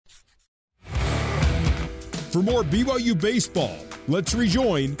For more BYU baseball, let's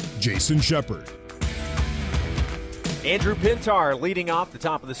rejoin Jason Shepard. Andrew Pintar leading off the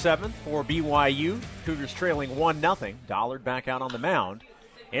top of the 7th for BYU. Cougars trailing 1-0. Dollard back out on the mound.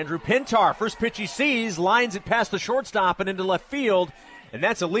 Andrew Pintar, first pitch he sees, lines it past the shortstop and into left field. And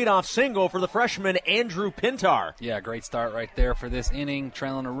that's a leadoff single for the freshman Andrew Pintar. Yeah, great start right there for this inning,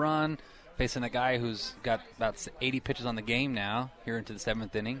 trailing a run, facing a guy who's got about 80 pitches on the game now, here into the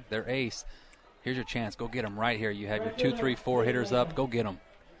 7th inning. Their ace. Here's your chance. Go get him right here. You have your 2, 3, 4 hitters up. Go get him.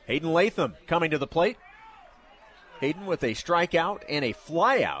 Hayden Latham coming to the plate. Hayden with a strikeout and a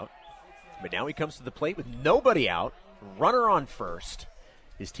flyout. But now he comes to the plate with nobody out. Runner on first.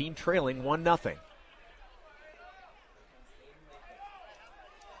 His team trailing 1-0.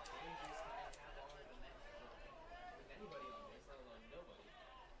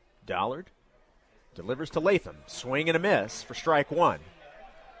 Dollard delivers to Latham. Swing and a miss for strike one.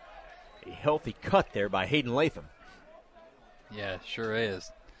 A healthy cut there by Hayden Latham. Yeah, sure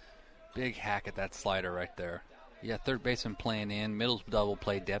is. Big hack at that slider right there. Yeah, third baseman playing in, middle's double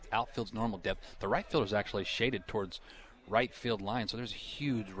play depth, outfield's normal depth. The right fielder's actually shaded towards right field line, so there's a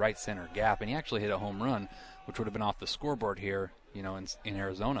huge right center gap, and he actually hit a home run, which would have been off the scoreboard here, in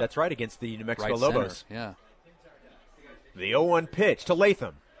Arizona. That's right, against the New Mexico right Lobos. Center, yeah. The 0-1 pitch to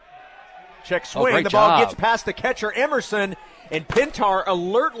Latham. Check swing. Great the ball job. gets past the catcher, Emerson, and Pintar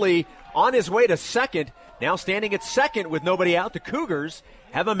alertly on his way to second. Now standing at second with nobody out, the Cougars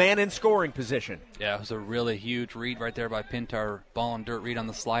have a man in scoring position. Yeah, it was a really huge read right there by Pintar. Ball and dirt read on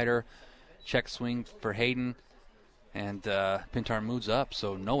the slider. Check swing for Hayden. And Pintar moves up,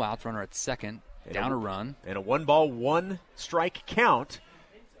 so no outs, runner at second. And down a run. And a 1-ball, 1-strike count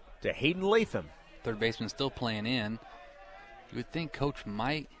to Hayden Latham. Third baseman still playing in. You would think Coach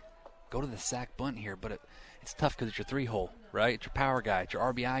might go to the sack bunt here, but it's tough because it's your 3-hole, right? It's your power guy. It's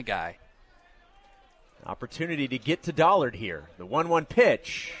your RBI guy. Opportunity to get to Dollard here. The 1-1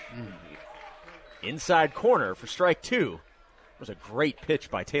 pitch. Inside corner for strike two. It was a great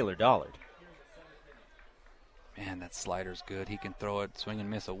pitch by Taylor Dollard. Man, that slider's good. He can throw it, swing and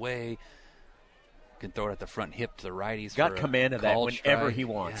miss away. Can throw it at the front hip to the righties. Got command of that whenever he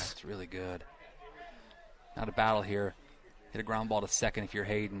wants. Yeah, it's really good. Not a battle here. Hit a ground ball to second if you're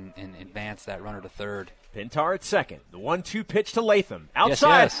Hayden and advance that runner to third. Pintar at second. The 1-2 pitch to Latham.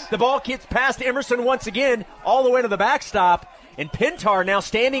 Outside. Yes. The ball gets past Emerson once again, all the way to the backstop. And Pintar now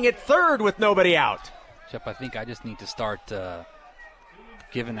standing at third with nobody out. Shep, I think I just need to start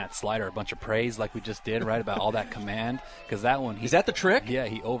giving that slider a bunch of praise like we just did, right, about all that command. Because that one. Is that the trick? Yeah,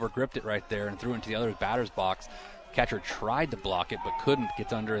 he over-gripped it right there and threw it into the other batter's box. Catcher tried to block it but couldn't.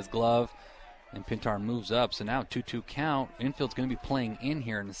 Gets under his glove. And Pintar moves up. So now 2-2 count. Infield's going to be playing in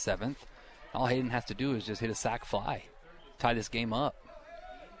here in the 7th. All Hayden has to do is just hit a sac fly. Tie this game up.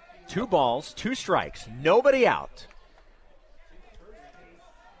 2 balls, 2 strikes. Nobody out.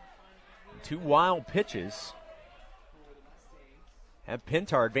 2 wild pitches. Have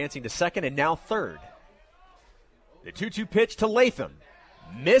Pintar advancing to second and now third. The 2-2 pitch to Latham.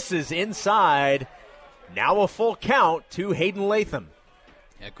 Misses inside. Now a full count to Hayden Latham.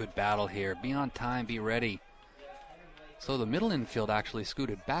 Yeah, good battle here. Be on time, be ready. So the middle infield actually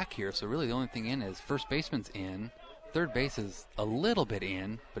scooted back here, so really the only thing in is first baseman's in. Third base is a little bit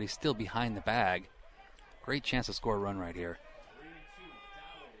in, but he's still behind the bag. Great chance to score a run right here.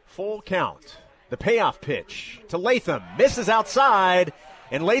 Full count. The payoff pitch to Latham. Misses outside,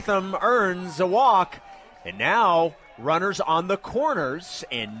 and Latham earns a walk. And now runners on the corners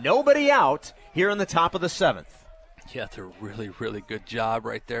and nobody out here in the top of the 7th. Yeah, it's a really, really good job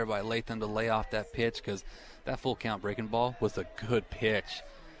right there by Latham to lay off that pitch because that full count breaking ball was a good pitch.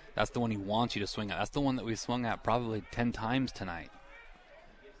 That's the one he wants you to swing at. That's the one that we swung at probably 10 times tonight.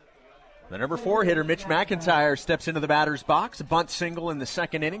 The number 4 hitter, Mitch McIntyre, steps into the batter's box. A bunt single in the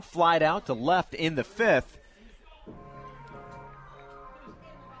 2nd inning. Flied out to left in the 5th.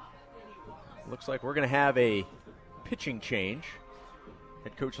 Looks like we're going to have a pitching change.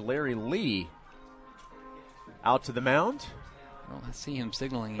 Head coach Larry Lee out to the mound. Well, I see him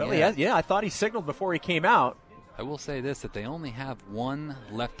signaling. Well, yeah, I thought he signaled before he came out. I will say this, that they only have one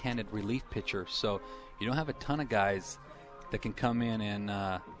left-handed relief pitcher, so you don't have a ton of guys that can come in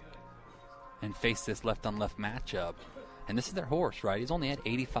and face this left-on-left matchup. And this is their horse, right? He's only had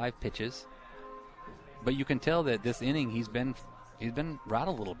 85 pitches. But you can tell that this inning he's been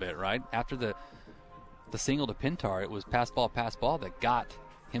rattled a little bit, right? After the single to Pintar, it was pass ball that got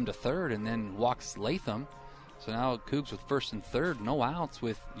him to third and then walks Latham. So now Cougs with first and third, no outs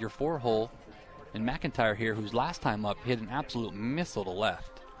with your 4-hole. And McIntyre here, who's last time up, hit an absolute missile to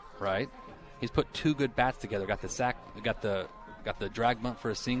left, right? He's put 2 good bats together. Got the sack, got the drag bunt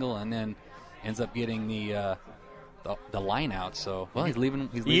for a single, and then ends up getting the line out. So, well, he's leaving.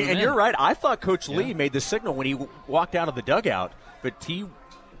 And in. You're right. I thought Coach Lee made the signal when he walked out of the dugout, but he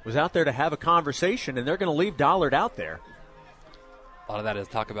was out there to have a conversation, and they're going to leave Dollard out there. A lot of that is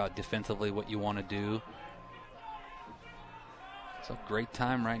talk about defensively what you want to do. It's a great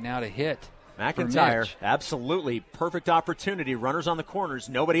time right now to hit. McIntyre, absolutely perfect opportunity. Runners on the corners,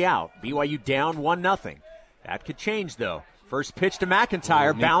 nobody out. BYU down 1-0. That could change, though. First pitch to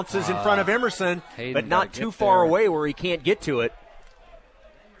McIntyre, bounces in front of Emerson, but not too far away where he can't get to it.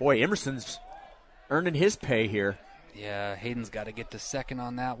 Boy, Emerson's earning his pay here. Yeah, Hayden's got to get to second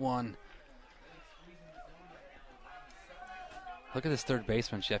on that one. Look at this third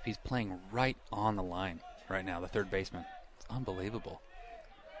baseman, Chef. He's playing right on the line right now, the third baseman. It's unbelievable.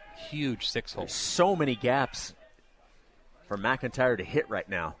 Huge 6-hole. So many gaps for McIntyre to hit right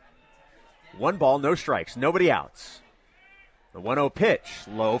now. 1 ball, no strikes, nobody outs. The 1-0 pitch,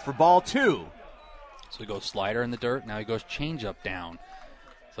 low for ball 2. So he goes slider in the dirt. Now he goes changeup down.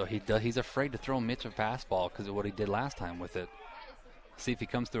 So he's afraid to throw Mitch a fastball because of what he did last time with it. See if he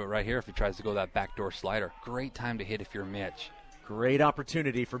comes through it right here if he tries to go that backdoor slider. Great time to hit if you're Mitch. Great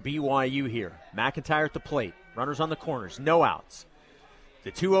opportunity for BYU here. McIntyre at the plate. Runners on the corners. No outs.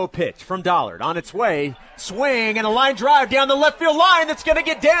 The 2-0 pitch from Dollard on its way. Swing and a line drive down the left field line that's going to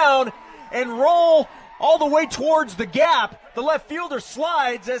get down and roll all the way towards the gap. The left fielder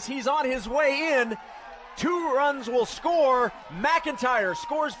slides as he's on his way in. 2 runs will score. McIntyre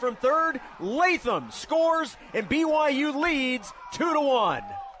scores from third. Latham scores, and BYU leads 2-1.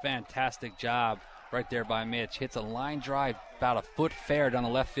 Fantastic job right there by Mitch. Hits a line drive about a foot fair down the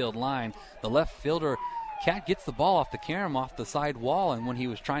left field line. The left fielder, Cat, gets the ball off the carom, off the side wall, and when he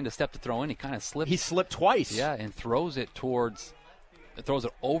was trying to step to throw in, he kind of slipped. He slipped twice. Yeah, and throws it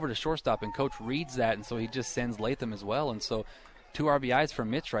over to shortstop, and Coach reads that, and so he just sends Latham as well. And so 2 RBIs from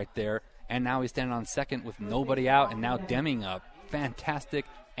Mitch right there. And now he's standing on second with nobody out, and now Deming up. Fantastic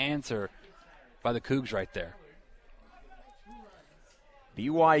answer by the Cougs right there.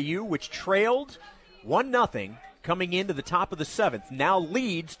 BYU, which trailed 1-0 coming into the top of the 7th, now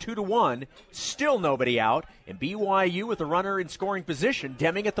leads 2-1. Still nobody out. And BYU with a runner in scoring position.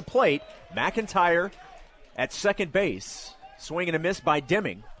 Deming at the plate. McIntyre at second base. Swing and a miss by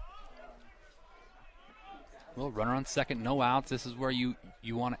Deming. Well, runner on second, no outs. This is where you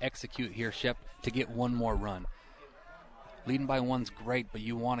want to execute here, Shep, to get 1 more run. Leading by 1's great, but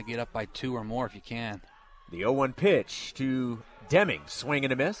you want to get up by 2 or more if you can. The 0-1 pitch to Deming. Swing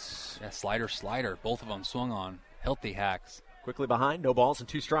and a miss. Yeah, slider. Both of them swung on. Healthy hacks. Quickly behind, no balls and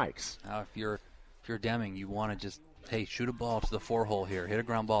 2 strikes. Now, if you're Deming, you want to just, shoot a ball to the 4-hole here. Hit a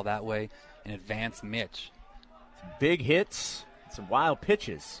ground ball that way and advance Mitch. Some big hits, some wild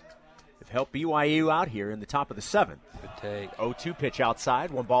pitches have helped BYU out here in the top of the 7th. Good take. 0-2 pitch outside.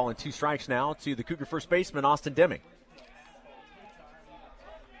 1 ball and 2 strikes now to the Cougar first baseman, Austin Deming.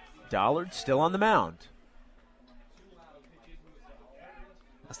 Dollard still on the mound.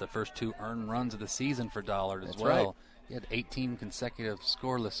 That's the first 2 earned runs of the season for Dollard as That's well. Right. He had 18 consecutive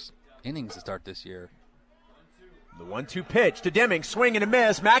scoreless innings to start this year. The 1-2 pitch to Deming. Swing and a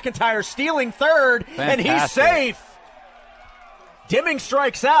miss. McIntyre stealing third, Fantastic. And he's safe. Deming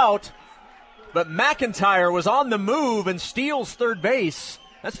strikes out, but McIntyre was on the move and steals third base.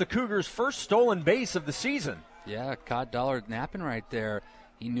 That's the Cougars' first stolen base of the season. Yeah, caught Dollard napping right there.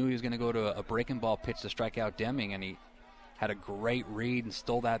 He knew he was going to go to a breaking ball pitch to strike out Deming, and he had a great read and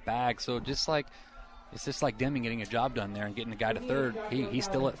stole that bag. So it's just like Deming getting a job done there and getting the guy to third. He's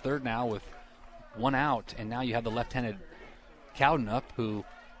still at third now with 1 out, and now you have the left-handed Cowden up, who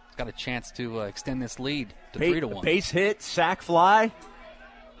got a chance to extend this lead to 3-1. Base hit, sac fly.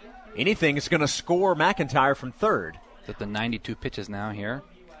 Anything is going to score McIntyre from third. At the 92 pitches now here.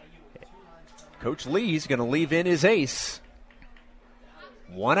 Coach Lee's going to leave in his ace.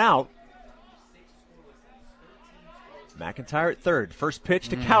 1 out. McIntyre at third. First pitch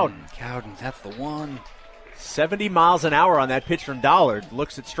to Cowden. Cowden, that's the one. 70 miles an hour on that pitch from Dollard.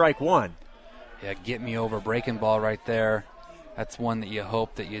 Looks at strike 1. Yeah, get me over breaking ball right there. That's one that you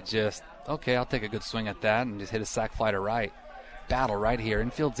hope that you just, okay, I'll take a good swing at that and just hit a sac fly to right. Battle right here.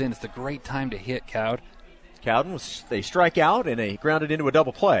 Infield's in. It's a great time to hit, Cowd. Cowden, they strike out and they grounded into a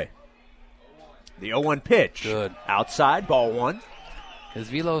double play. The 0-1 pitch. Good. Outside, ball 1. His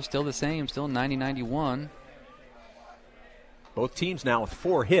velo is still the same, still 90-91. Both teams now with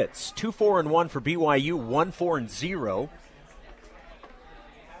 4 hits. 2-4-1 for BYU, 1-4-0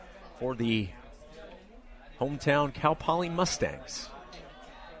 for the hometown Cal Poly Mustangs.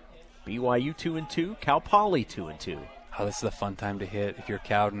 BYU 2-2, Cal Poly 2-2. Oh, this is a fun time to hit. If you're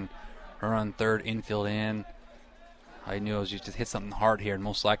Cowden, her on third, infield in. I knew it was just hit something hard here, and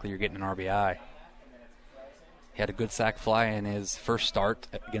most likely you're getting an RBI. He had a good sac fly in his first start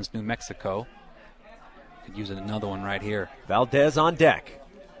against New Mexico. Could use another one right here. Valdez on deck.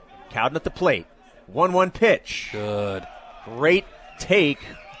 Cowden at the plate. 1-1 pitch. Good. Great take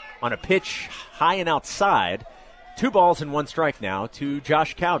on a pitch high and outside. 2 balls and 1 strike now to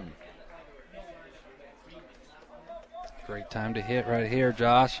Josh Cowden. Great time to hit right here,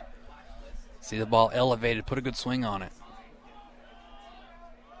 Josh. See the ball elevated. Put a good swing on it.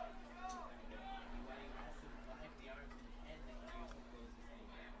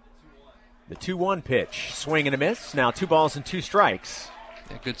 The 2-1 pitch. Swing and a miss. Now 2 balls and 2 strikes.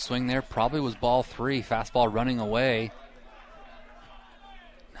 Yeah, good swing there. Probably was ball 3. Fastball running away.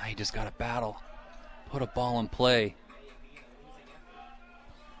 Now you just got to battle. Put a ball in play.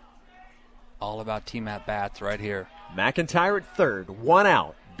 All about team at-bats right here. McIntyre at third. 1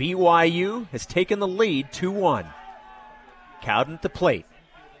 out. BYU has taken the lead 2-1. Cowden at the plate.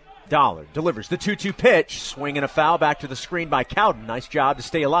 Dollard delivers the 2-2 pitch. Swing and a foul back to the screen by Cowden. Nice job to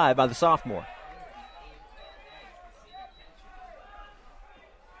stay alive by the sophomore.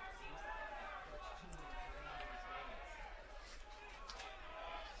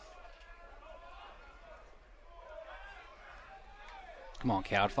 Come on,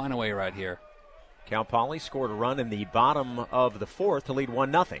 Cowd. Find a way right here. Cal Poly scored a run in the bottom of the 4th to lead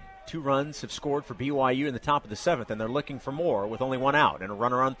 1-0. 2 runs have scored for BYU in the top of the 7th, and they're looking for more with only 1 out and a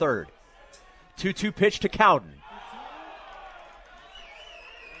runner on third. 2-2 pitch to Cowden.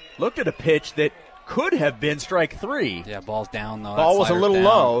 Looked at a pitch that could have been strike 3. Yeah, ball's down, though. Ball was a little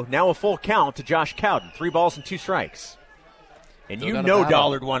low. Now a full count to Josh Cowden. 3 balls and 2 strikes. And Still you know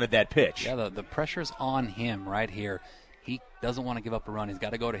Dollard wanted that pitch. Yeah, the pressure's on him right here. He doesn't want to give up a run. He's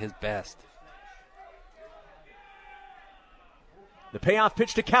got to go to his best. The payoff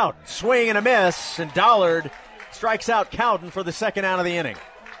pitch to Cowden. Swing and a miss, and Dollard strikes out Cowden for the 2nd out of the inning.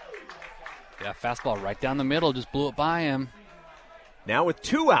 Yeah, fastball right down the middle. Just blew it by him. Now with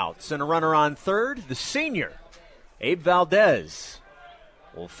 2 outs and a runner on third, the senior, Abe Valdez,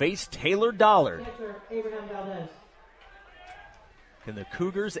 will face Taylor Dollard. Can the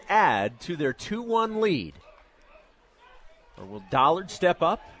Cougars add to their 2-1 lead? Or will Dollard step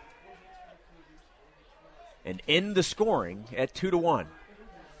up and end the scoring at 2-1?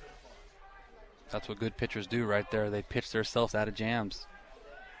 That's what good pitchers do right there. They pitch themselves out of jams.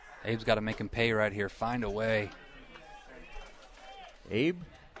 Abe's got to make him pay right here. Find a way. Abe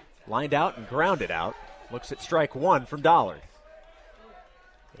lined out and grounded out. Looks at strike 1 from Dollard.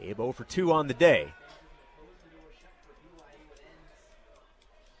 Abe 0 for 2 on the day.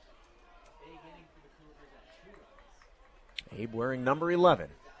 Abe wearing number 11.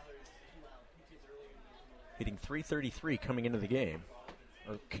 Hitting .333 coming into the game.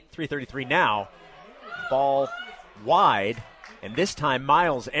 Or .333 now. Ball wide. And this time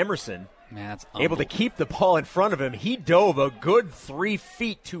Miles Emerson able to keep the ball in front of him. He dove a good 3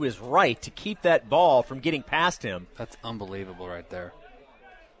 feet to his right to keep that ball from getting past him. That's unbelievable right there.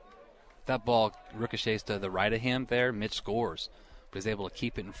 If that ball ricochets to the right of him there, Mitch scores. But he's able to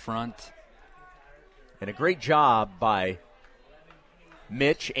keep it in front. And a great job by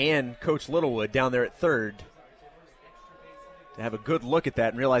Mitch and Coach Littlewood down there at third to have a good look at that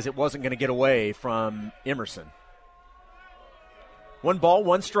and realize it wasn't going to get away from Emerson. 1 ball,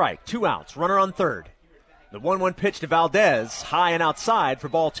 1 strike, 2 outs, runner on third. The 1-1 pitch to Valdez, high and outside for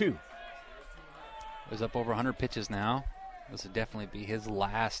ball 2. He's up over 100 pitches now. This would definitely be his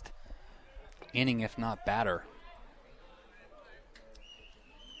last inning, if not batter.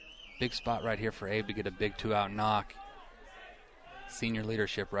 Big spot right here for Abe to get a big 2-out knock. Senior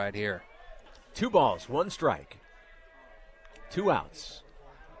leadership right here. 2 balls, 1 strike. 2 outs.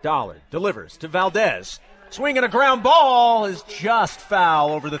 Dollard delivers to Valdez. Swing and a ground ball is just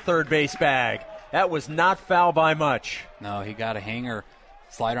foul over the third base bag. That was not foul by much. No, he got a hanger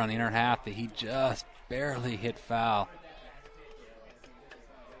slider on the inner half that he just barely hit foul.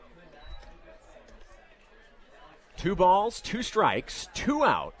 2 balls, 2 strikes, 2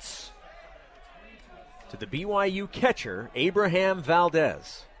 outs to the BYU catcher, Abraham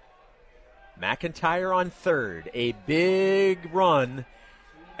Valdez. McIntyre on third. A big run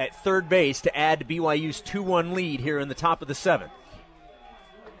at third base to add to BYU's 2-1 lead here in the top of the 7th.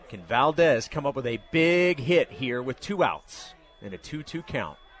 Can Valdez come up with a big hit here with 2 outs and a 2-2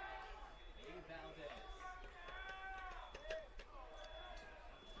 count?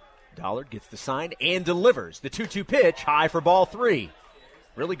 Dollard gets the sign and delivers the 2-2 pitch high for ball 3.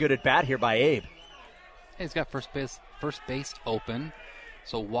 Really good at bat here by Abe. Hey, he's got first base open,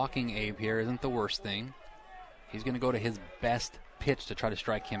 so walking Abe here isn't the worst thing. He's going to go to his best pitch to try to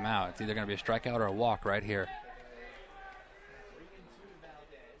strike him out. It's either going to be a strikeout or a walk right here.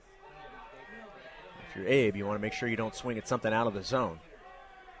 If you're Abe, you want to make sure you don't swing at something out of the zone.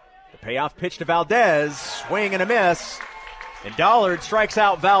 The payoff pitch to Valdez, swing and a miss. And Dollard strikes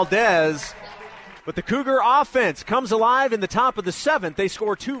out Valdez. But the Cougar offense comes alive in the top of the 7th. They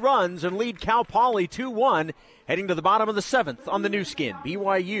score 2 runs and lead Cal Poly 2-1, heading to the bottom of the 7th on the new skin,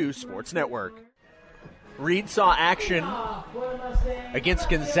 BYU Sports Network. Reed saw action against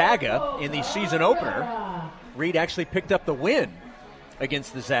Gonzaga in the season opener. Reed actually picked up the win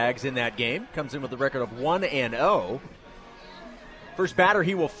against the Zags in that game. Comes in with a record of 1-0. First batter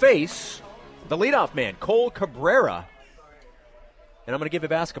he will face, the leadoff man, Cole Cabrera. And I'm going to give a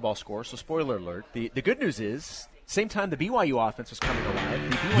basketball score, so spoiler alert. The good news is, same time the BYU offense was coming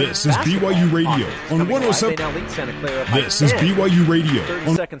alive. This is BYU Radio on 107. They now lead Santa Clara by This 10. is BYU Radio.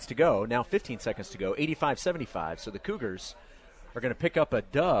 30 seconds to go. Now 15 seconds to go. 85-75. So the Cougars are going to pick up a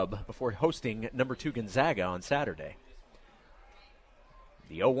dub before hosting number 2 Gonzaga on Saturday.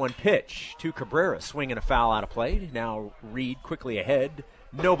 The 0-1 pitch to Cabrera. Swing and a foul out of play. Now Reed quickly ahead.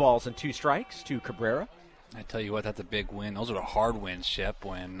 No balls and 2 strikes to Cabrera. I tell you what, that's a big win. Those are the hard wins, Shep,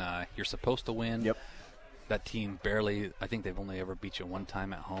 when you're supposed to win. Yep. That team barely, I think they've only ever beat you one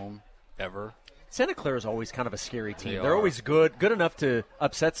time at home, ever. Santa Clara is always kind of a scary team. They're always good enough to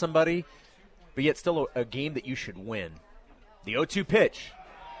upset somebody, but yet still a game that you should win. The 0-2 pitch.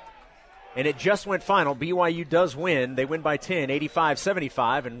 And it just went final. BYU does win. They win by 10,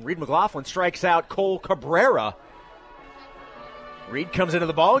 85-75, and Reed McLaughlin strikes out Cole Cabrera. Reed comes into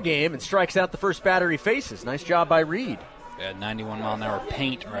the ball game and strikes out the first batter he faces. Nice job by Reed. Yeah, 91-mile-an-hour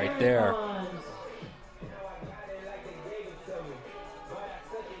paint right there.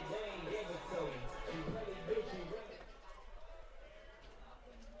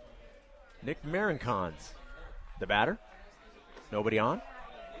 Nick Marincons, the batter. Nobody on.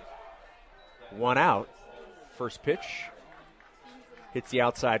 1 out. First pitch hits the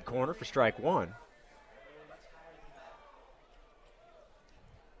outside corner for strike 1.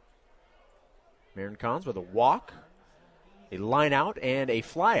 Marincons with a walk, a line out, and a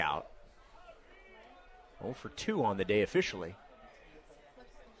fly out. 0 for 2 on the day officially.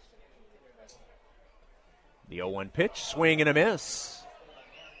 The 0-1 pitch, swing and a miss.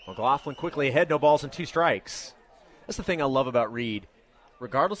 McLaughlin quickly ahead, no balls and 2 strikes. That's the thing I love about Reed.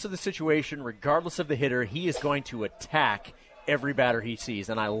 Regardless of the situation, regardless of the hitter, he is going to attack every batter he sees,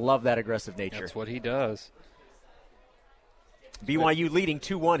 and I love that aggressive nature. That's what he does. BYU leading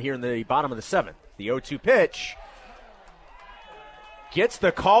 2-1 here in the bottom of the 7th. The 0-2 pitch gets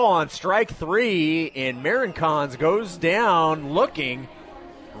the call on strike 3, and Marincons goes down looking.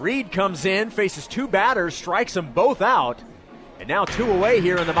 Reed comes in, faces 2 batters, strikes them both out, and now 2 away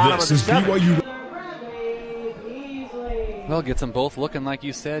here in the bottom of the 7th. BYU. Well, gets them both looking like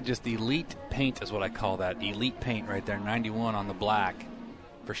you said, just elite paint is what I call that. Elite paint right there, 91 on the black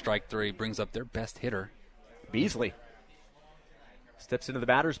for strike 3, brings up their best hitter. Beasley steps into the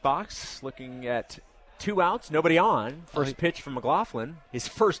batter's box, looking at 2 outs, nobody on. First pitch from McLaughlin, his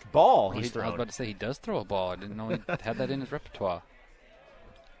first ball he's thrown. I was about to say, he does throw a ball. I didn't know he had that in his repertoire.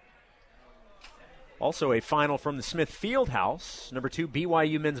 Also a final from the Smith Fieldhouse. Number 2,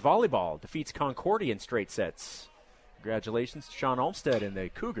 BYU men's volleyball defeats Concordia in straight sets. Congratulations to Sean Olmstead and the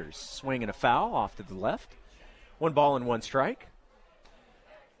Cougars. Swing and a foul off to the left. 1 ball and 1 strike.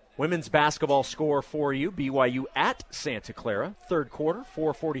 Women's basketball score for you. BYU at Santa Clara. 3rd quarter,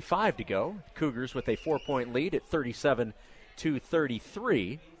 4:45 to go. Cougars with a 4-point lead at 37-33.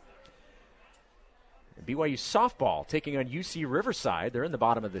 BYU softball taking on UC Riverside. They're in the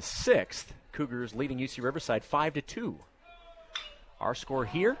bottom of the 6th. Cougars leading UC Riverside 5-2. Our score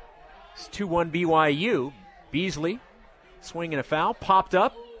here is 2-1 BYU. Beasley, swing and a foul, popped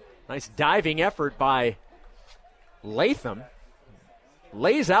up. Nice diving effort by Latham.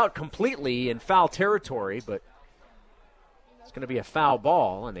 Lays out completely in foul territory, but it's going to be a foul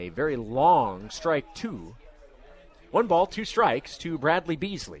ball and a very long strike 2. 1 ball, 2 strikes to Bradley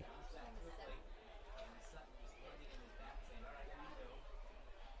Beasley.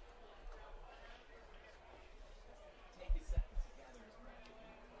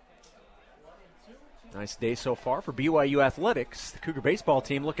 Nice day so far for BYU Athletics. The Cougar baseball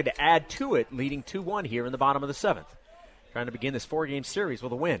team looking to add to it, leading 2-1 here in the bottom of the 7th. Trying to begin this 4-game series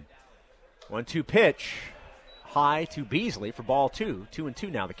with a win. 1-2 pitch, high to Beasley for ball 2.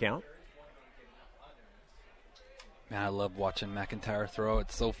 2-2 now the count. Man, I love watching McIntyre throw.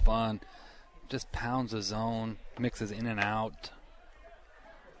 It's so fun. Just pounds the zone, mixes in and out.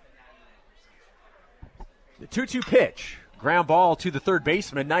 The 2-2 pitch, ground ball to the third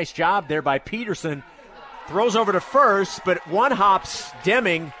baseman. Nice job there by Peterson. Throws over to first, but one hops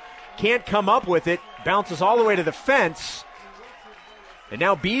Deming. Can't come up with it. Bounces all the way to the fence. And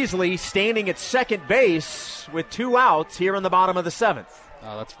now Beasley standing at second base with 2 outs here in the bottom of the 7th.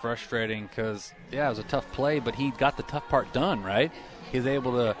 Oh, that's frustrating because, it was a tough play, but he got the tough part done, right? He's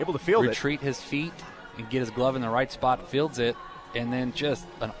able to field retreat his feet and get his glove in the right spot, fields it, and then just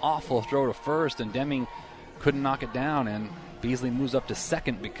an awful throw to first, and Deming couldn't knock it down, and Beasley moves up to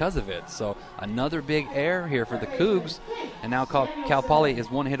second because of it. So another big error here for the Cougs, and now Cal Poly is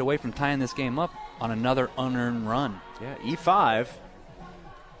 1 hit away from tying this game up on another unearned run. Yeah, E5.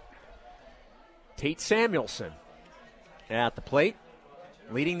 Tate Samuelson at the plate,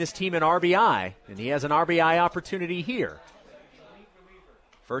 leading this team in RBI, and he has an RBI opportunity here.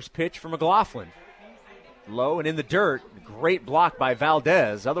 First pitch from McLaughlin. Low and in the dirt. Great block by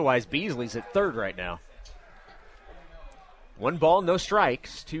Valdez. Otherwise, Beasley's at third right now. 1 ball, no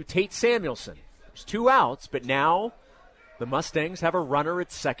strikes to Tate Samuelson. There's 2 outs, but now the Mustangs have a runner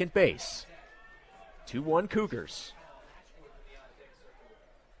at second base. 2-1 Cougars.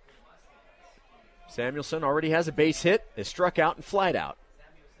 Samuelson already has a base hit, is struck out and flied out.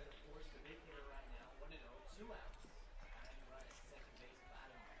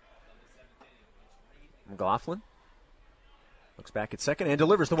 McLaughlin looks back at second and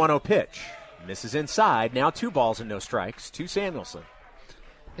delivers the 1-0 pitch. Misses inside. Now 2 balls and no strikes to Samuelson.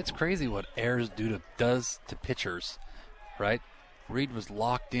 It's crazy what errors does to pitchers, right? Reed was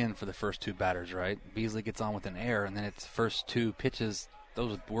locked in for the first 2 batters, right? Beasley gets on with an error, and then it's first 2 pitches.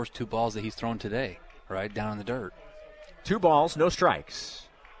 Those are the worst 2 balls that he's thrown today, right? Down in the dirt. 2 balls, no strikes.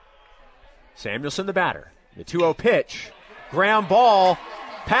 Samuelson the batter. The 2-0 pitch. Ground ball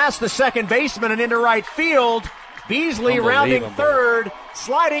past the second baseman and into right field. Beasley rounding third,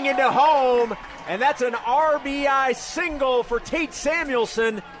 sliding into home, and that's an RBI single for Tate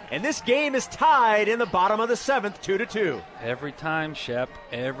Samuelson, and this game is tied in the bottom of the 7th, 2-2. Every time, Shep,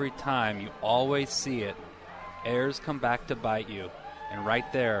 every time, you always see it. Errors come back to bite you, and right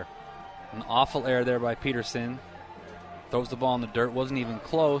there, an awful error there by Peterson. Throws the ball in the dirt, wasn't even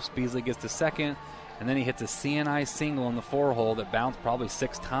close. Beasley gets to second, and then he hits a CNI single in the 4-hole that bounced probably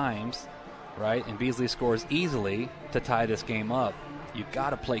 6 times. Right, and Beasley scores easily to tie this game up. You've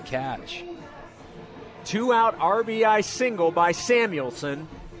got to play catch. 2-out RBI single by Samuelson.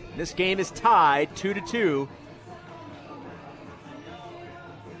 This game is tied 2-2.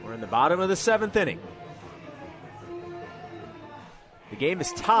 We're in the bottom of the 7th inning. The game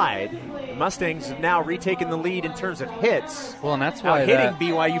is tied. The Mustangs have now retaken the lead in terms of hits. Well, and that's why hitting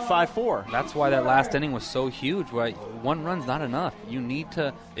BYU 5-4. That's why that last inning was so huge. Right? 1 run's not enough. You need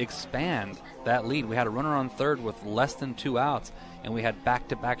to expand that lead. We had a runner on third with less than 2 outs, and we had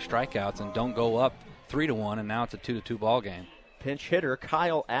back-to-back strikeouts, and don't go up 3-1, and now it's a 2-2 ball game. Pinch hitter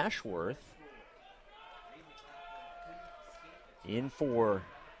Kyle Ashworth in for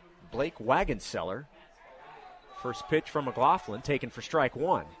Blake Wagonseller. First pitch from McLaughlin, taken for strike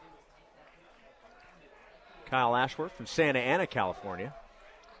 1. Kyle Ashworth from Santa Ana, California.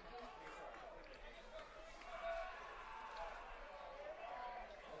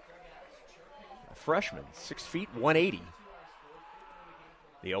 A freshman, 6 feet, 180.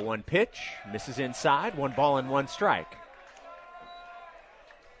 The 0-1 pitch, misses inside, 1 ball and 1 strike.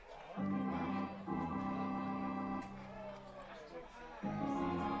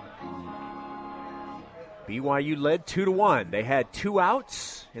 BYU led 2-1. They had 2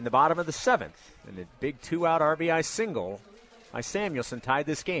 outs in the bottom of the 7th. And a big 2-out RBI single by Samuelson tied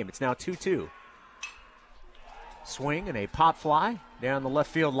this game. It's now 2-2. Swing and a pop fly down the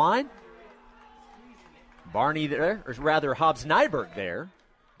left field line. Barney there, or rather Hobbs Nyberg there.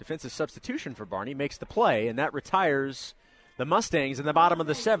 Defensive substitution for Barney makes the play, and that retires the Mustangs in the bottom of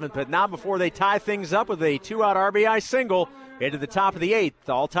the 7th. But not before they tie things up with a 2-out RBI single into the top of the 8th,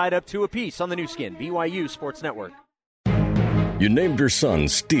 all tied up 2 apiece on the new skin, BYU Sports Network. You named your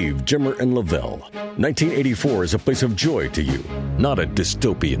sons Steve, Jimmer, and Lavelle. 1984 is a place of joy to you, not a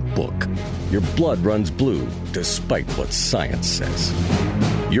dystopian book. Your blood runs blue, despite what science says.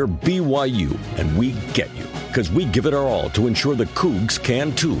 You're BYU, and we get you, because we give it our all to ensure the Cougs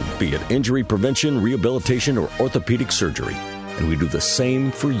can too, be it injury prevention, rehabilitation, or orthopedic surgery. And we do the same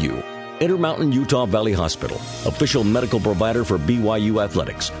for you. Intermountain Utah Valley Hospital, official medical provider for BYU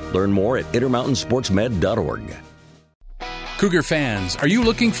Athletics. Learn more at intermountainsportsmed.org. Cougar fans, are you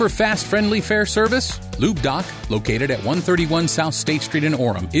looking for fast, friendly, fair service? Lube Doc, located at 131 South State Street in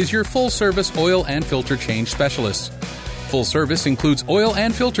Orem, is your full-service oil and filter change specialist. Full service includes oil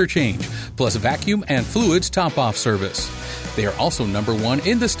and filter change, plus vacuum and fluids top-off service. They are also #1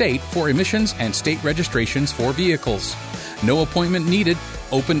 in the state for emissions and state registrations for vehicles. No appointment needed.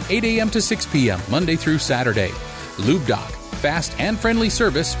 Open 8 a.m. to 6 p.m. Monday through Saturday. Lube Doc, fast and friendly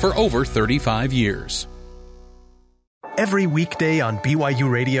service for over 35 years. Every weekday on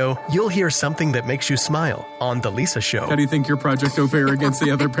BYU Radio, you'll hear something that makes you smile on The Lisa Show. How do you think your project will fare against the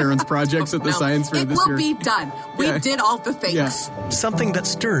other parents' projects at the science fair this year? It will be done. We did all the things. Yeah. Something that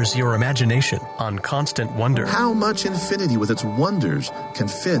stirs your imagination on Constant Wonder. How much infinity with its wonders can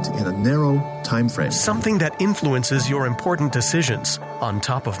fit in a narrow time frame. Something that influences your important decisions on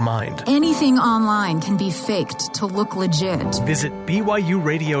Top of Mind. Anything online can be faked to look legit. Visit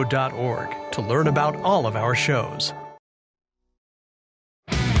BYURadio.org to learn about all of our shows.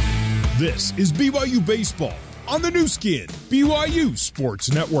 This is BYU Baseball on the new skin, BYU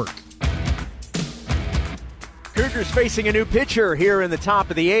Sports Network. Cougars facing a new pitcher here in the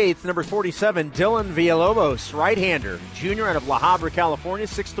top of the 8th, number 47, Dylan Villalobos, right-hander, junior out of La Habra, California,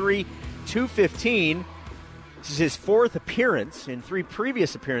 6'3", 215. This is his 4th appearance. In 3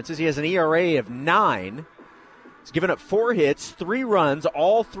 previous appearances, he has an ERA of 9. He's given up 4 hits, 3 runs,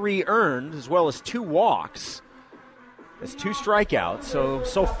 all 3 earned, as well as 2 walks. That's 2 strikeouts.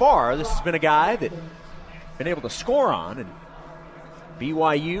 So far, this has been a guy that been able to score on. And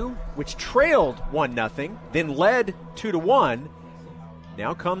BYU, which trailed 1-0, then led 2-1,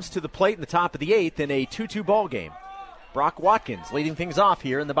 now comes to the plate in the top of the 8th in a 2-2 ball game. Brock Watkins leading things off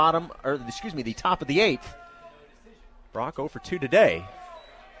here in the top of the 8th. Brock 0 for 2 today.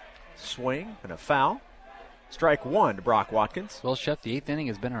 Swing and a foul. Strike 1 to Brock Watkins. Well, Chef, the 8th inning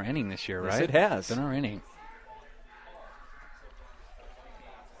has been our inning this year, right? Yes, it has. It's been our inning.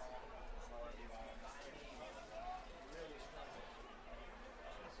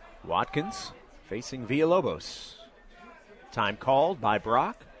 Watkins facing Villalobos. Time called by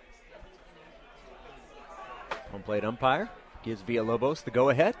Brock. Home plate umpire gives Villalobos the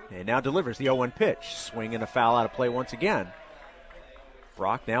go-ahead and now delivers the 0-1 pitch. Swing and a foul out of play once again.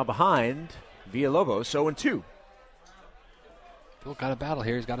 Brock now behind Villalobos, 0-2. Bill got a battle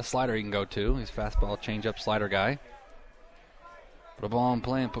here. He's got a slider he can go to. He's fastball, change-up, slider guy. Put a ball in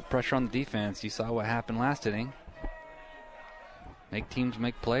play and put pressure on the defense. You saw what happened last inning. Make teams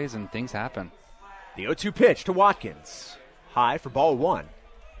make plays and things happen. The 0-2 pitch to Watkins. High for ball 1.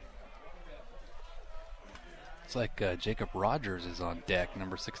 It's like Jacob Rogers is on deck,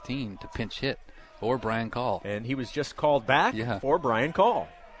 number 16, to pinch hit, or Brian Call. And he was just called back for Brian Call.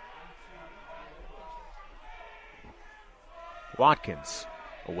 Watkins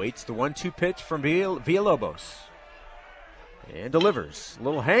awaits the 1-2 pitch from Villalobos. And delivers. A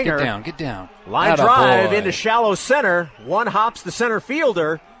little hanger. Get down. Line drive into shallow center. One hops the center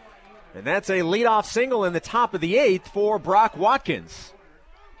fielder. And that's a leadoff single in the top of the 8th for Brock Watkins.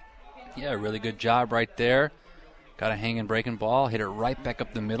 Yeah, really good job right there. Got a hanging breaking ball, hit it right back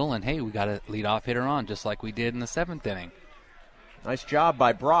up the middle, and hey, we got a leadoff hitter on just like we did in the 7th inning. Nice job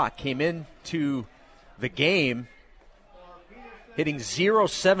by Brock. Came into the game hitting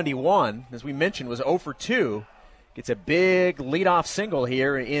 .071. As we mentioned, was 0 for 2. Gets a big leadoff single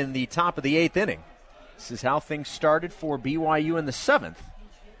here in the top of the 8th inning. This is how things started for BYU in the 7th.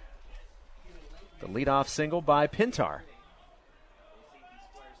 The leadoff single by Pintar.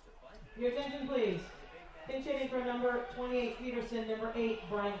 Your attention, please. Pinch hitting for number 28, Peterson, number 8,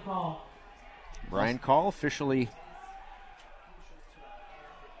 Brian Call. Brian Call officially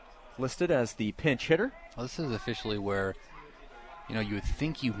listed as the pinch hitter. Well, this is officially where, you would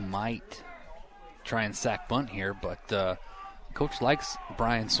think you might try and sack bunt here, but Coach likes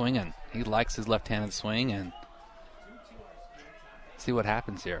Brian swinging. He likes his left-handed swing, and see what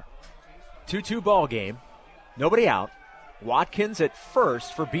happens here. 2-2 ball game. Nobody out. Watkins at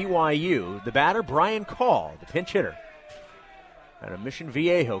first for BYU. The batter, Brian Call, the pinch hitter. Out of Mission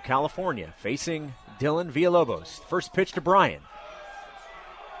Viejo, California, facing Dylan Villalobos. First pitch to Brian.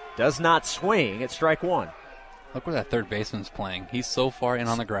 Does not swing at strike 1. Look where that third baseman's playing. He's so far in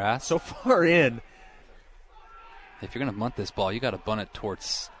on the grass. So far in. If you're going to bunt this ball, you got to bunt it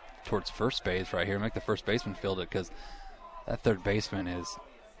towards first base right here. Make the first baseman field it, because that third baseman is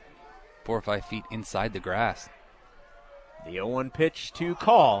 4 or 5 feet inside the grass. The 0-1 pitch to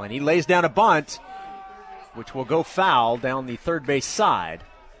Call, and he lays down a bunt, which will go foul down the third base side.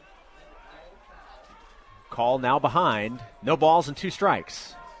 Call now behind. No balls and 2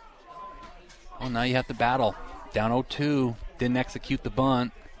 strikes. Oh, now you have to battle. Down 0-2. Didn't execute the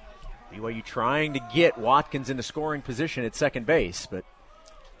bunt. BYU trying to get Watkins into scoring position at second base, but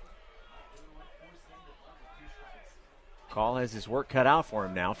Call has his work cut out for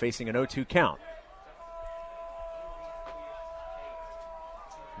him now, facing an 0-2 count.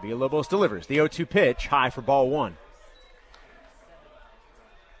 Villalobos delivers the 0-2 pitch, high for ball 1.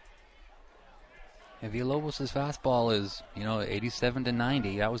 And Villalobos' fastball is, 87 to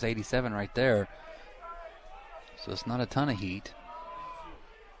 90. That was 87 right there. So it's not a ton of heat.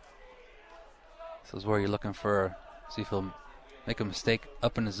 This is where you're looking for See if he'll make a mistake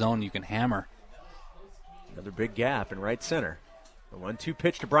up in the zone. You can hammer. Another big gap in right center. The 1-2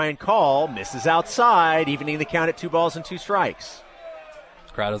 pitch to Brian Call. Misses outside, evening the count at 2 balls and 2 strikes.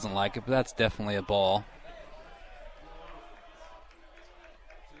 The crowd doesn't like it, but that's definitely a ball.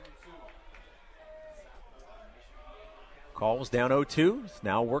 Call was down 0-2. It's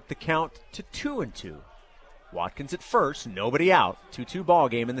now worked the count to 2-2. Watkins at first, nobody out. 2-2 ball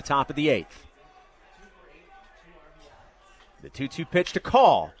game in the top of the 8th. The 2-2 pitch to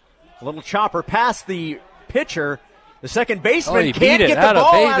Call. A little chopper past the pitcher. The second baseman can't get the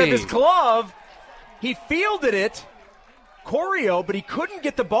ball out of his glove. He fielded it, choreo, but he couldn't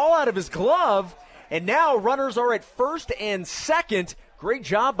get the ball out of his glove. And now runners are at first and second. Great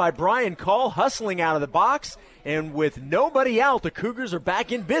job by Brian Call hustling out of the box. And with nobody out, the Cougars are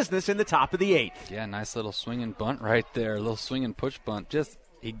back in business in the top of the 8th. Yeah, nice little swing and bunt right there. A little swing and push bunt.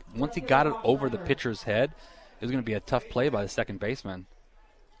 Once he got it over the pitcher's head, it was going to be a tough play by the second baseman.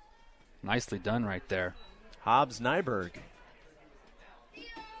 Nicely done right there. Hobbs Nyberg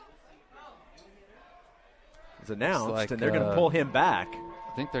is announced, and they're going to pull him back.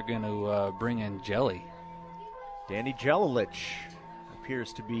 I think they're going to bring in Jelly. Danny Jelilich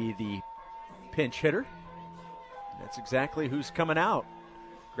appears to be the pinch hitter. That's exactly who's coming out.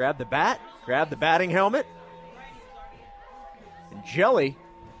 Grab the bat, grab the batting helmet. And Jelly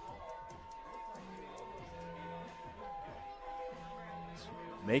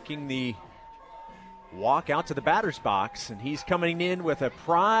making the walk out to the batter's box, and he's coming in with a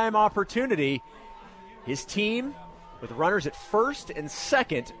prime opportunity. His team with runners at first and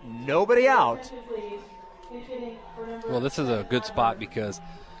second, nobody out. Well, this is a good spot because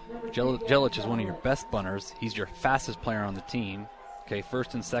Jelic is one of your best bunters. He's your fastest player on the team. Okay,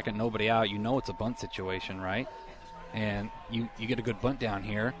 first and second, nobody out. You know it's a bunt situation, right? And you get a good bunt down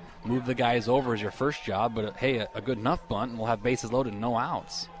here. Move the guys over is your first job, but hey, a good enough bunt, and we'll have bases loaded and no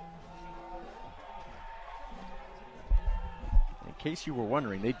outs. In case you were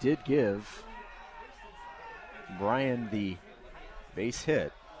wondering, they did give Brian the base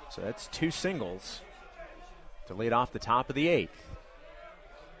hit. So that's 2 singles to lead off the top of the 8th.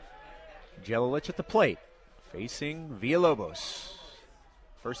 Jelilich at the plate, facing Villalobos.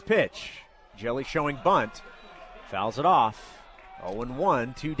 First pitch, Jelly showing bunt, fouls it off.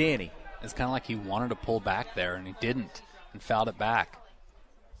 0-1 to Danny. It's kind of like he wanted to pull back there, and he didn't, and fouled it back.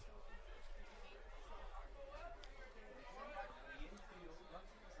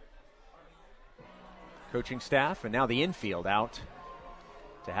 Coaching staff and now the infield out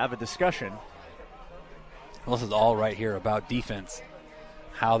to have a discussion. Well, this is all right here about defense,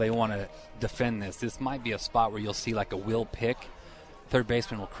 how they want to defend this. This might be a spot where you'll see like a wheel pick. Third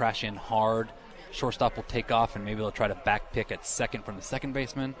baseman will crash in hard. Shortstop will take off, and maybe they'll try to back pick at second from the second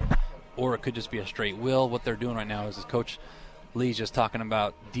baseman. Or it could just be a straight wheel. What they're doing right now is Coach Lee's just talking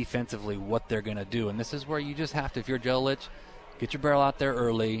about defensively what they're going to do. And this is where you just have to, if you're Jelilich, get your barrel out there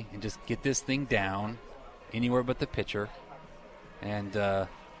early and just get this thing down anywhere but the pitcher and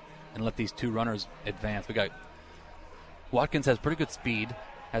let these 2 runners advance. We got Watkins has pretty good speed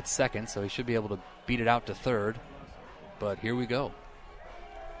at second, so he should be able to beat it out to third. But here we go.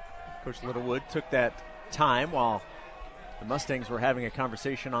 Coach Littlewood took that time while the Mustangs were having a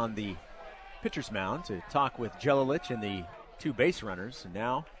conversation on the pitcher's mound to talk with Jelilich and the 2 base runners. And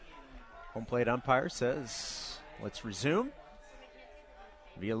now home plate umpire says, let's resume.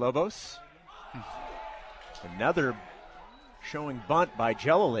 Villalobos. Another showing bunt by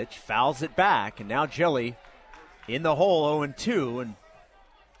Jelilich, fouls it back, and now Jelly in the hole 0-2, and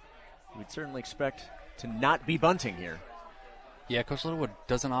we'd certainly expect to not be bunting here. Yeah, Coach Littlewood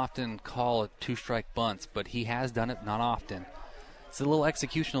doesn't often call it 2-strike bunts, but he has done it not often. It's the little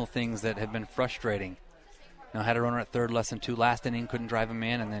executional things that have been frustrating. Now had a runner at third, less than 2 last inning, couldn't drive him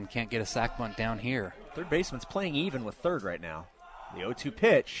in, and then can't get a sac bunt down here. Third baseman's playing even with third right now. The 0-2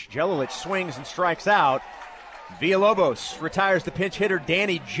 pitch, Jelilich swings and strikes out. Villalobos retires the pinch hitter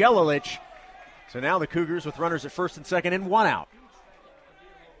Danny Jelilich. So now the Cougars with runners at first and second and 1 out.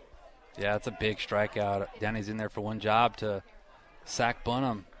 Yeah, it's a big strikeout. Danny's in there for one job to sack bunt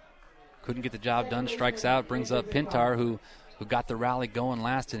him. Couldn't get the job done, strikes out, brings up Pintar, who got the rally going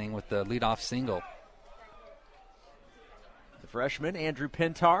last inning with the leadoff single. The freshman, Andrew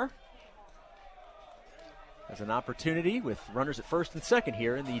Pintar, has an opportunity with runners at first and second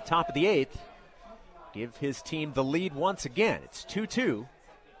here in the top of the 8th. Give his team the lead once again. It's 2-2.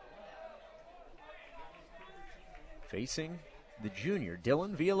 Facing the junior,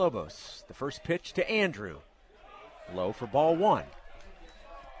 Dylan Villalobos. The first pitch to Andrew. Low for ball 1.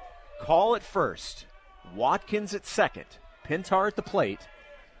 Call at first. Watkins at second. Pintar at the plate.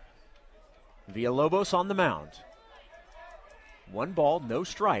 Villalobos on the mound. 1 ball, no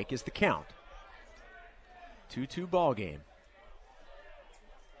strike is the count. 2-2 ball game.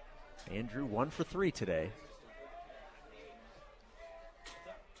 Andrew 1 for 3 today.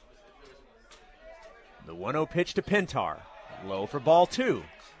 The 1-0 pitch to Pintar. Low for ball 2.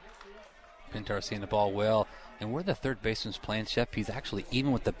 Pintar seeing the ball well. And where the third baseman's playing, Shep, he's actually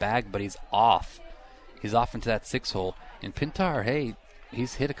even with the bag, but he's off. He's off into that 6-hole. And Pintar, hey,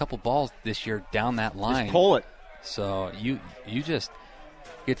 he's hit a couple balls this year down that line. Just pull it. So you just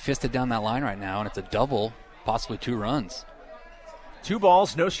get fisted down that line right now, and it's a double, possibly 2 runs. 2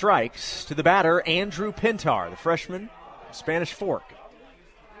 balls, no strikes to the batter, Andrew Pintar, the freshman, Spanish Fork.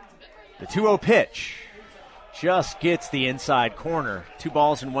 The 2-0 pitch just gets the inside corner. 2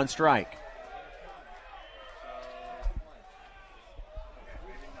 balls and 1 strike.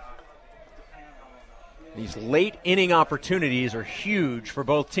 These late inning opportunities are huge for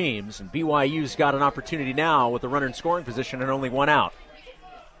both teams, and BYU's got an opportunity now with a runner in scoring position and only 1 out.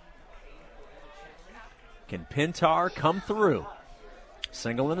 Can Pintar come through?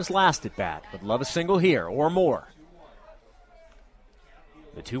 Single in his last at bat, but love a single here or more.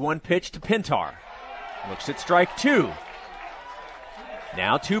 The 2-1 pitch to Pintar. Looks at strike 2.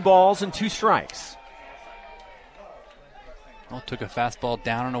 Now 2 balls and 2 strikes. Well, took a fastball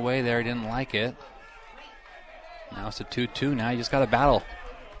down and away there. He didn't like it. Now it's a 2-2. Now you just got to battle.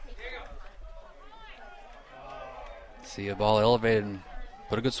 See a ball elevated and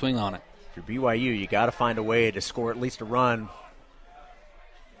put a good swing on it. If you're BYU, you got to find a way to score at least a run.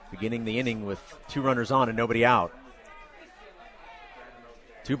 Beginning the inning with 2 runners on and nobody out.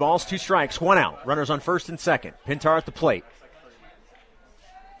 2 balls, 2 strikes, 1 out. Runners on first and second. Pintar at the plate.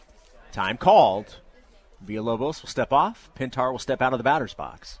 Time called. Villalobos will step off. Pintar will step out of the batter's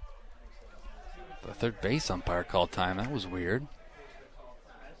box. The third base umpire called time. That was weird.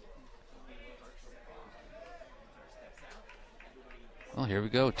 Well, here we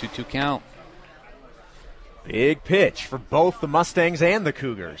go. 2-2 count. Big pitch for both the Mustangs and the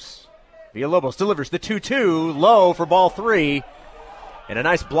Cougars. Villalobos delivers the 2-2, low for ball 3, and a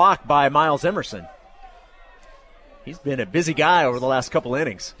nice block by Miles Emerson. He's been a busy guy over the last couple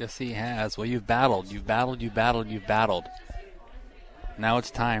innings. Yes, he has. Well, you've battled. Now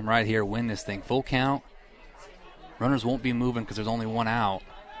it's time right here. Win this thing. Full count. Runners won't be moving because there's only 1 out.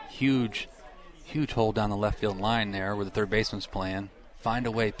 Huge hole down the left field line there where the third baseman's playing. Find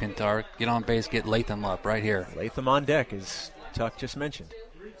a way, Pintar. Get on base, get Latham up right here. Latham on deck, as Tuck just mentioned.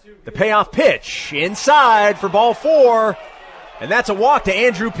 The payoff pitch inside for ball 4. And that's a walk to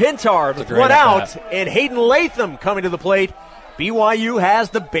Andrew Pintar with 1 out. And Hayden Latham coming to the plate. BYU has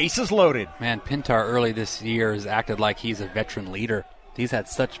the bases loaded. Man, Pintar early this year has acted like he's a veteran leader. He's had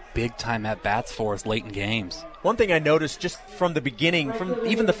such big-time at-bats for us late in games. One thing I noticed just from the beginning, from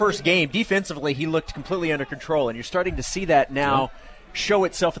even the first game, defensively he looked completely under control, and you're starting to see that now show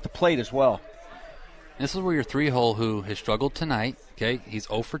itself at the plate as well. This is where your 3-hole who has struggled tonight. Okay, he's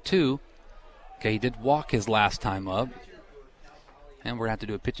 0 for 2. Okay, he did walk his last time up. And we're going to have to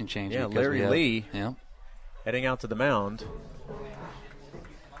do a pitching change. Yeah, Larry Lee yeah, heading out to the mound.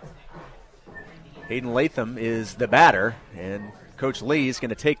 Hayden Latham is the batter, and Coach Lee is going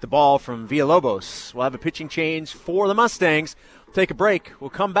to take the ball from Villalobos. We'll have a pitching change for the Mustangs. We'll take a break.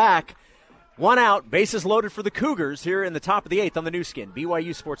 We'll come back. 1 out, bases loaded for the Cougars here in the top of the 8th on the new skin,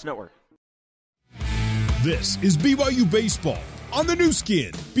 BYU Sports Network. This is BYU Baseball on the new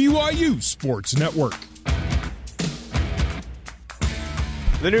skin, BYU Sports Network.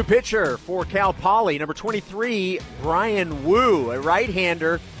 The new pitcher for Cal Poly, number 23, Brian Wu, a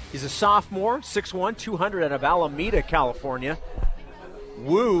right-hander. He's a sophomore, 6'1", 200 out of Alameda, California.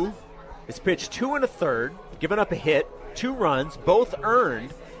 Wu has pitched 2 1/3, given up a hit, 2 runs, both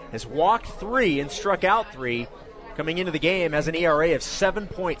earned, has walked 3 and struck out 3. Coming into the game has an ERA of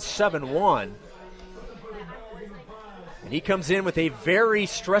 7.71. And he comes in with a very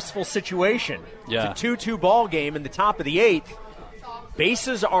stressful situation. Yeah. It's a 2-2 ball game in the top of the 8th.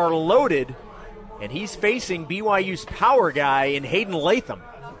 Bases are loaded, and he's facing BYU's power guy in Hayden Latham.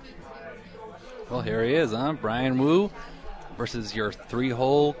 Well, here he is, Brian Wu versus your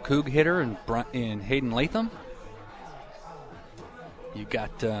 3-hole Coug hitter in Hayden Latham. You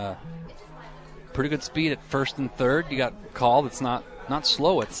got pretty good speed at first and third. You got call that's not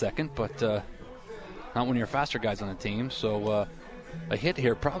slow at second, but not one of your faster guys on the team. So a hit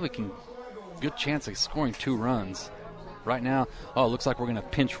here probably can good chance of scoring 2 runs. Right now, it looks like we're going to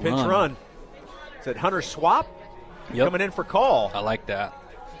pinch run. Is it Hunter Swap? Coming in for call. I like that.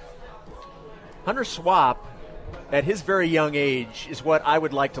 Hunter Swap, at his very young age, is what I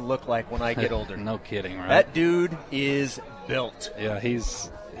would like to look like when I get older. No kidding, right? That dude is built. Yeah, he's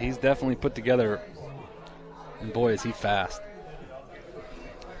definitely put together, and boy, is he fast.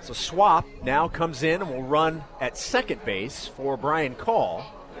 So Swap now comes in and will run at second base for Brian Call.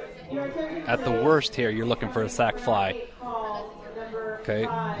 At the worst here, you're looking for a sac fly. Okay,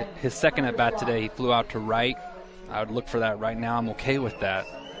 his second at bat today, he flew out to right. I would look for that right now. I'm okay with that.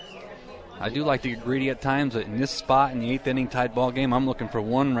 I do like to get greedy at times, but in this spot in the 8th inning tied ball game, I'm looking for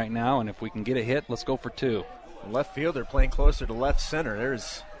 1 right now, and if we can get a hit, let's go for 2. Left fielder playing closer to left center.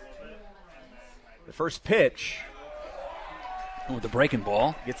 There's the first pitch. With the breaking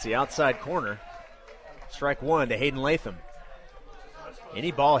ball. Gets the outside corner. Strike 1 to Hayden Latham.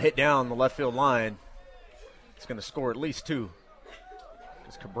 Any ball hit down the left field line, it's going to score at least 2.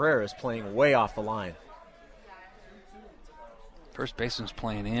 Because Cabrera is playing way off the line. First baseman's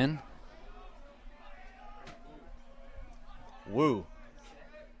playing in. Wu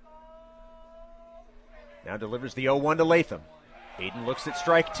now delivers the 0-1 to Latham. Hayden looks at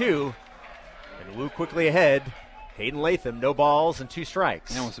strike 2, and Wu quickly ahead. Hayden Latham, no balls and 2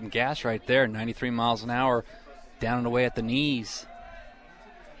 strikes. Yeah, with some gas right there, 93 miles an hour, down and away at the knees.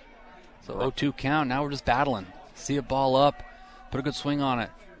 So 0-2 count, now we're just battling. See a ball up, put a good swing on it.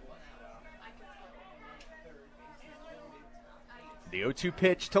 The 0-2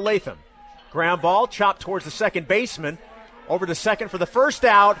 pitch to Latham. Ground ball, chopped towards the second baseman. Over to second for the first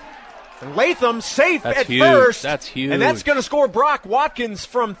out. And Latham safe at first. That's huge. And that's going to score Brock Watkins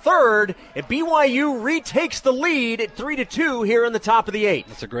from third. And BYU retakes the lead at 3-2 here in the top of the 8th.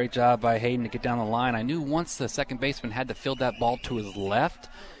 That's a great job by Hayden to get down the line. I knew once the second baseman had to field that ball to his left,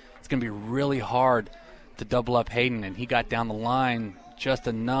 it's going to be really hard to double up Hayden. And he got down the line just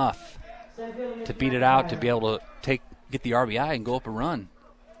enough to beat it out, to be able to get the RBI and go up a run.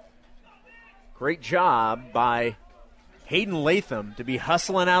 Great job by Hayden Latham to be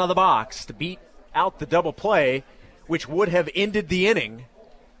hustling out of the box to beat out the double play, which would have ended the inning.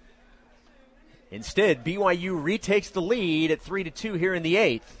 Instead, BYU retakes the lead at 3-2 here in the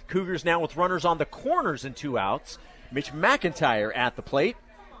 8th. Cougars now with runners on the corners and 2 outs. Mitch McIntyre at the plate.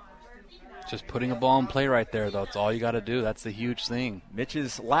 Just putting a ball in play right there, though. That's all you got to do. That's the huge thing.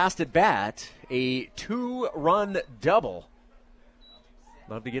 Mitch's last at bat, a 2-run double.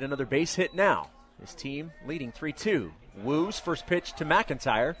 Love to get another base hit now. His team leading 3-2. Wu's first pitch to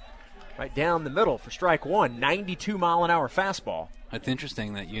McIntyre. Right down the middle for strike 1. 92-mile-an-hour fastball. It's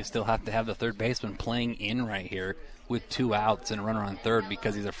interesting that you still have to have the third baseman playing in right here with 2 outs and a runner on third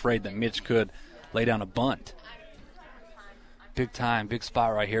because he's afraid that Mitch could lay down a bunt. Big time, big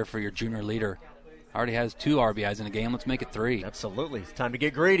spot right here for your junior leader. Already has 2 RBIs in a game. Let's make it 3. Absolutely. It's time to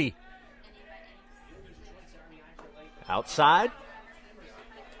get greedy. Outside.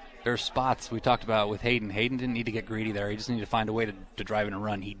 There's spots we talked about with Hayden. Hayden didn't need to get greedy there. He just needed to find a way to drive in a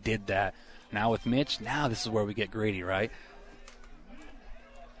run. He did that. Now with Mitch, now this is where we get greedy, right?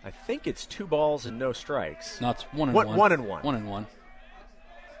 I think it's 2 balls and no strikes. No, it's 1 and 1. 1 and 1. 1 and 1.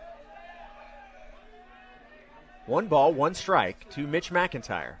 1 ball, 1 strike to Mitch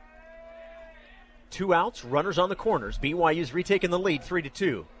McIntyre. 2 outs, runners on the corners. BYU's retaking the lead,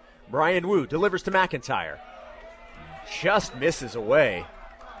 3-2. Brian Wu delivers to McIntyre. Just misses away.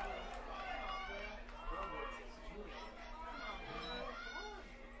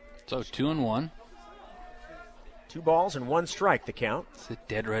 So 2 and 1. 2 balls and 1 strike, the count. It's a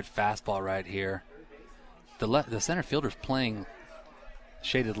dead red fastball right here. The center fielder's playing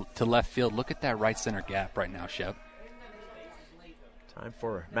shaded to left field. Look at that right center gap right now, Shep. Time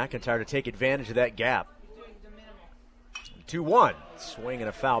for McIntyre to take advantage of that gap. 2-1. Swing and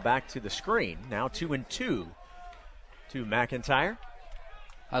a foul back to the screen. Now 2-2 to McIntyre.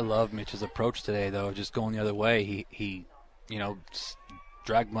 I love Mitch's approach today, though, just going the other way. He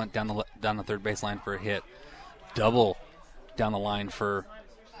drag bunt down the third baseline for a hit, double down the line for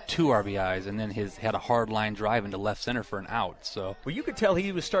 2 RBIs, and then had a hard line drive into left center for an out. So, well, you could tell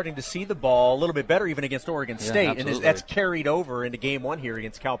he was starting to see the ball a little bit better even against Oregon State, and that's carried over into Game 1 here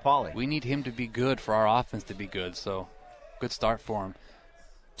against Cal Poly. We need him to be good for our offense to be good, so good start for him.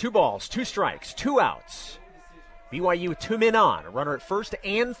 2 balls, 2 strikes, 2 outs. BYU with 2 men on, a runner at first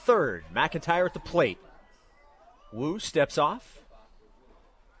and third. McIntyre at the plate. Wu steps off.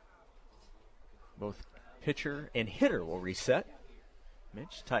 Both pitcher and hitter will reset.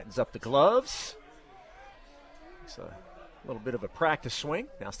 Mitch tightens up the gloves. It's a little bit of a practice swing.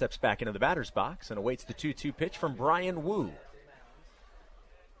 Now steps back into the batter's box and awaits the 2-2 pitch from Brian Wu.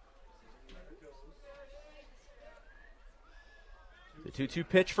 The 2-2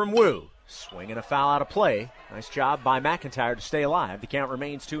 pitch from Wu. Swing and a foul out of play. Nice job by McIntyre to stay alive. The count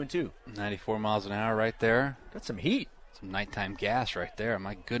remains 2-2. 94 miles an hour right there. Got some heat. Some nighttime gas right there.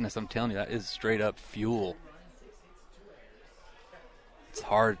 My goodness, I'm telling you, that is straight up fuel. It's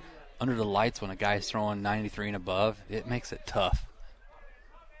hard under the lights when a guy's throwing 93 and above. It makes it tough.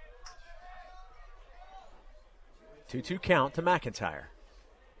 2-2 count to McIntyre.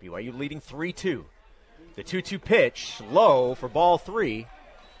 BYU leading 3-2. The 2-2 pitch, low for ball 3.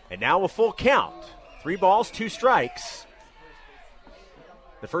 And now a full count. 3 balls, 2 strikes.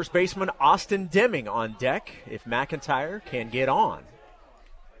 The first baseman, Austin Deming, on deck if McIntyre can get on.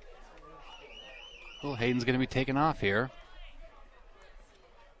 Well, Hayden's going to be taken off here.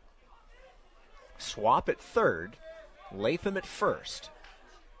 Swap at third. Latham at first.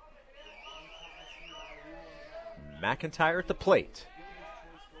 McIntyre at the plate.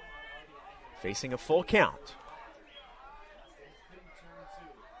 Facing a full count.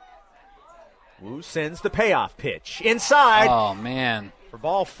 Wu sends the payoff pitch. Inside. Oh, man. For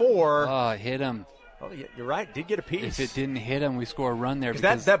ball 4. Oh, it hit him. Oh, you're right. Did get a piece. If it didn't hit him, we score a run there.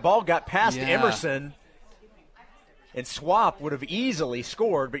 Because that ball got past Emerson, and Swap would have easily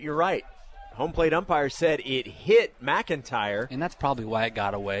scored, but you're right. Home plate umpire said it hit McIntyre. And that's probably why it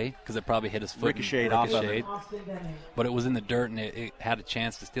got away, because it probably hit his foot. Ricocheted off of it. But it was in the dirt, and it had a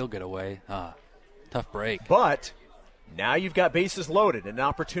chance to still get away. Tough break. But now you've got bases loaded, an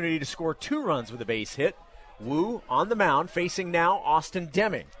opportunity to score 2 runs with a base hit. Wu on the mound, facing now Austin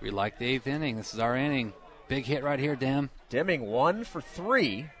Deming. We like the 8th inning. This is our inning. Big hit right here, Dem. Deming 1 for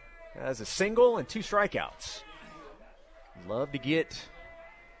 3 as a single and 2 strikeouts. Love to get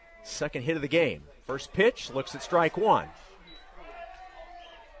second hit of the game. First pitch, looks at strike 1.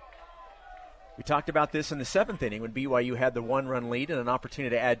 We talked about this in the 7th inning when BYU had the 1-run lead and an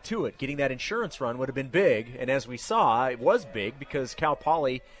opportunity to add to it. Getting that insurance run would have been big, and as we saw, it was big because Cal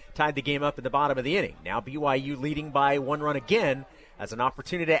Poly tied the game up at the bottom of the inning. Now BYU leading by 1 run again as an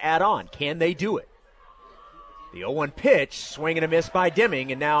opportunity to add on. Can they do it? The 0-1 pitch, swing and a miss by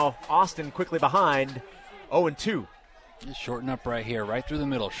Deming, and now Austin quickly behind, 0-2. Just shorten up right here, right through the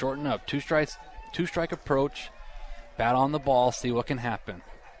middle. Shorten up. 2-strike approach. Bat on the ball, see what can happen.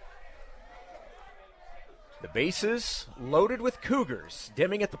 The bases loaded with Cougars.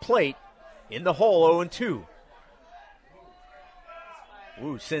 Deming at the plate, in the hole, 0-2.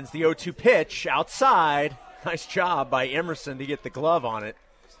 Wu sends the 0-2 pitch outside. Nice job by Emerson to get the glove on it.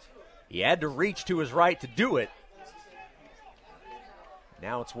 He had to reach to his right to do it.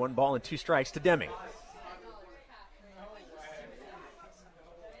 Now it's 1 ball and 2 strikes to Deming.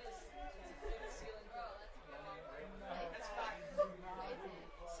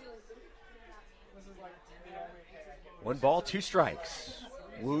 One ball, 2 strikes.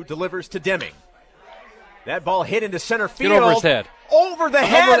 Wu delivers to Deming. That ball hit into center field. Get over his head. Over the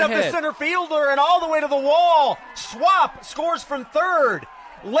head of the center fielder and all the way to the wall. Swap scores from third.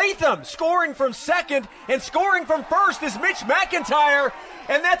 Latham scoring from second, and scoring from first is Mitch McIntyre.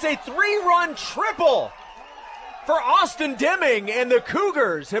 And that's a 3-run triple for Austin Deming. And the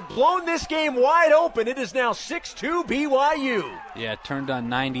Cougars have blown this game wide open. It is now 6-2 BYU. Yeah, turned on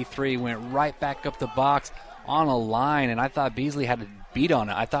 93, went right back up the box on a line, and I thought Beasley had a beat on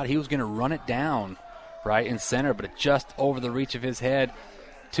it. I thought he was going to run it down right in center, but it just over the reach of his head.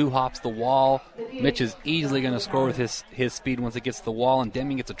 2 hops the wall. Mitch is easily going to score with his speed once it gets to the wall, and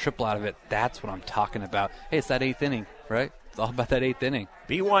Deming gets a triple out of it. That's what I'm talking about. Hey, it's that 8th inning, right? It's all about that 8th inning.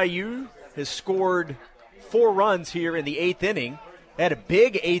 BYU has scored 4 runs here in the 8th inning. They had a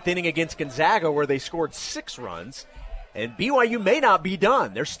big 8th inning against Gonzaga where they scored 6 runs, and BYU may not be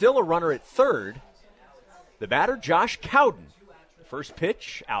done. There's still a runner at third. The batter, Josh Cowden. First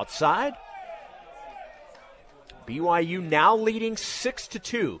pitch outside. BYU now leading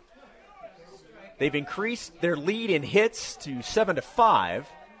 6-2. They've increased their lead in hits to 7-5.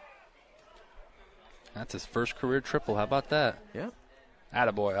 That's his first career triple. How about that? Yeah.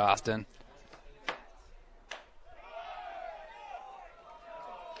 Attaboy, Austin.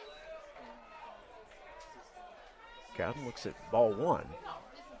 Cowden looks at ball 1.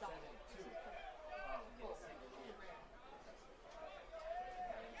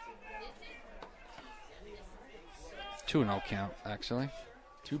 2-0 count, actually.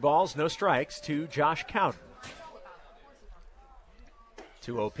 2 balls, no strikes to Josh Cowden.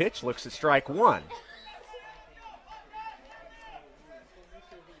 2-0 pitch, looks at strike 1.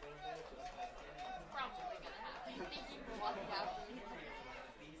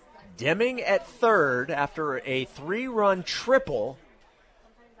 Deming at third after a 3-run triple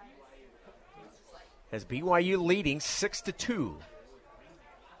has BYU leading 6-2.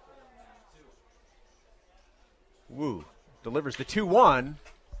 Wu delivers the 2-1.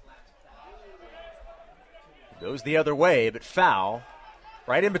 Goes the other way, but foul.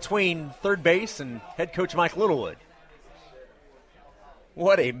 Right in between third base and head coach Mike Littlewood.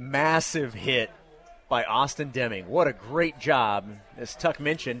 What a massive hit by Austin Deming. What a great job. As Tuck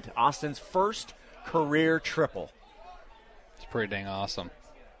mentioned, Austin's first career triple. It's pretty dang awesome.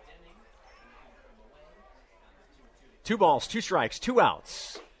 2 balls, 2 strikes, 2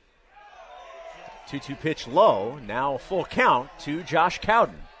 outs. 2-2 pitch low. Now a full count to Josh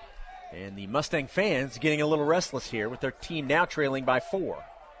Cowden. And the Mustang fans getting a little restless here with their team now trailing by 4.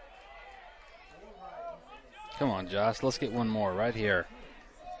 Come on, Josh. Let's get one more right here.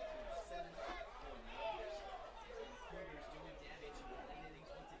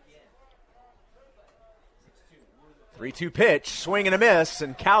 Three-two pitch, swing and a miss,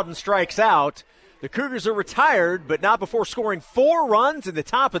 and Cowden strikes out. The Cougars are retired, but not before scoring 4 runs in the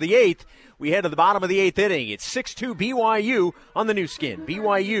top of the 8th. We head to the bottom of the 8th inning. It's 6-2 BYU on the new skin,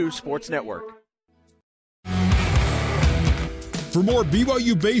 BYU Sports Network. For more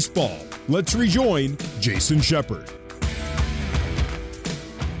BYU baseball, let's rejoin Jason Shepard.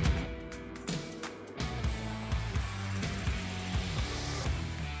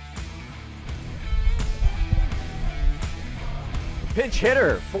 Pinch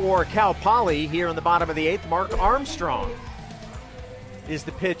hitter for Cal Poly here in the bottom of the 8th, Mark Armstrong is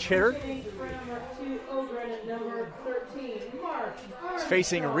the pitch hitter. He's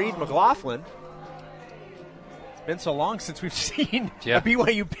facing Reed McLaughlin. It's been so long since we've seen a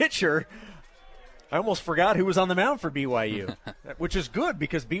BYU pitcher. I almost forgot who was on the mound for BYU, which is good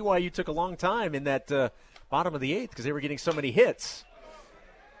because BYU took a long time in that bottom of the 8th because they were getting so many hits.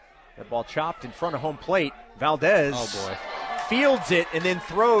 That ball chopped in front of home plate. Valdez. Oh, boy. Fields it and then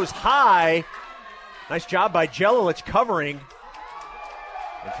throws high. Nice job by Jelilich covering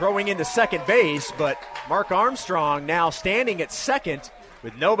and throwing into second base, but Mark Armstrong now standing at second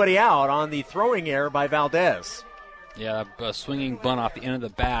with nobody out on the throwing error by Valdez. Yeah, a swinging bunt off the end of the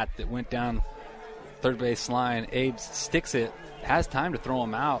bat that went down third base line. Abe sticks it, has time to throw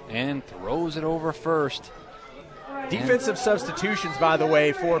him out, and throws it over first. Defensive substitutions, by the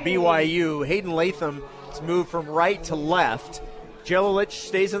way, for BYU. Hayden Latham has moved from right to left. Jelilich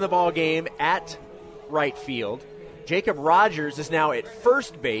stays in the ball game at right field. Jacob Rogers is now at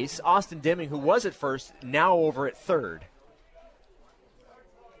first base. Austin Deming, who was at first, now over at third.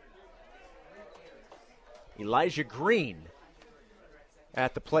 Elijah Green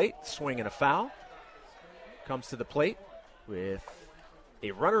at the plate, swing and a foul. Comes to the plate with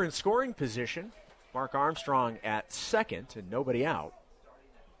a runner in scoring position. Mark Armstrong at second and nobody out.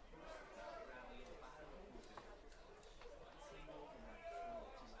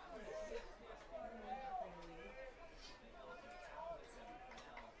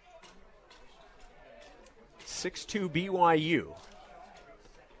 (6-2) BYU.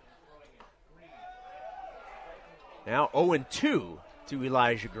 Now 0-2 to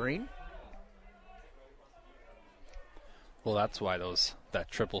Elijah Green. Well, that's why that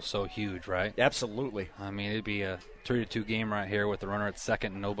triple's so huge, right? Absolutely. I mean, it'd be a 3-2 game right here with the runner at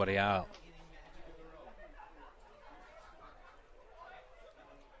second and nobody out.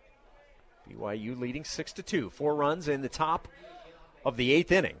 BYU leading 6-2. 4 runs in the top of the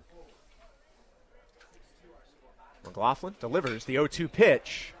 8th inning. McLaughlin delivers the 0-2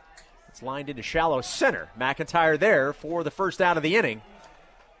 pitch. It's lined into shallow center. McIntyre there for the first out of the inning.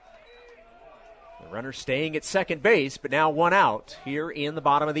 The runner staying at second base, but now 1 out here in the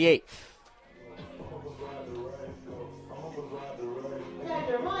bottom of the 8th.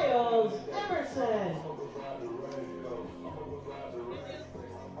 Catcher Miles Emerson.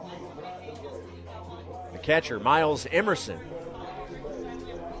 The catcher, Miles Emerson.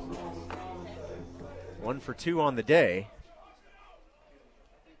 1 for 2 on the day.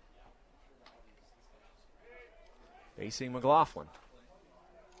 Facing McLaughlin.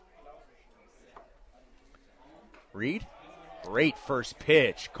 Reed, great first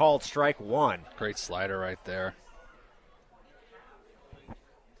pitch, called strike 1. Great slider right there.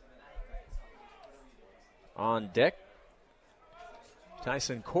 On deck,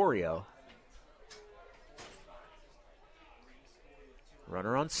 Tyson Corio.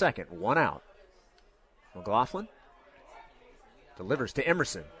 Runner on second, 1 out. McLaughlin delivers to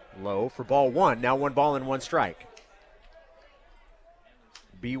Emerson. Low for ball 1, now 1 ball and 1 strike.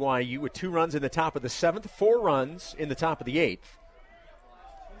 BYU with 2 runs in the top of the 7th, 4 runs in the top of the 8th.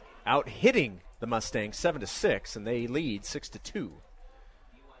 Out hitting the Mustangs 7-6, and they lead 6-2.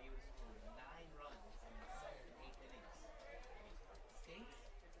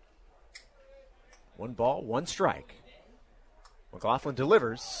 One ball, 1 strike. McLaughlin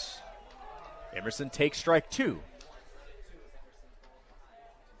delivers. Emerson takes strike 2.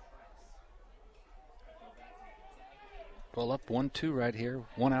 Well, up 1-2 right here.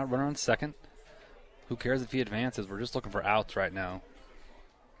 1 out, runner on second. Who cares if he advances? We're just looking for outs right now.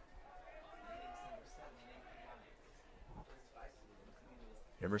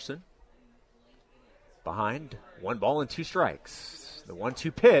 Emerson behind. 1 ball and 2 strikes. The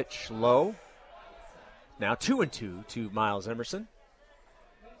 1-2 pitch, low. Now 2-2 to Miles Emerson.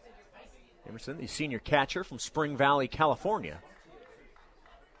 Emerson, the senior catcher from Spring Valley, California.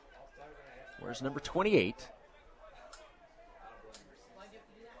 Where's number 28?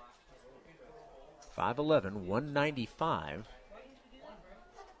 5'11", 195.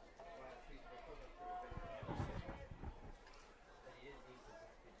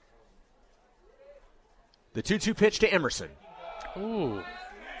 The 2-2 pitch to Emerson. Ooh.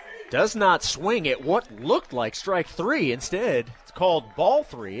 Does not swing at what looked like strike three. Instead, it's called ball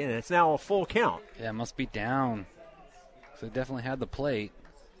three, and it's now a full count. Yeah, it must be down. So they definitely had the plate.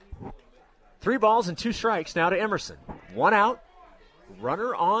 3 balls and 2 strikes now to Emerson. 1 out,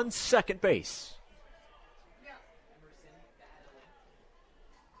 runner on second base.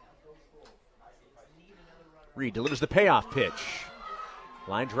 Reed delivers the payoff pitch.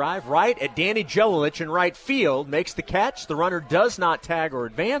 Line drive right at Danny Jelilich in right field. Makes the catch. The runner does not tag or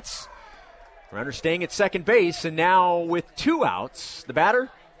advance. Runner staying at second base, and now with 2 outs, the batter,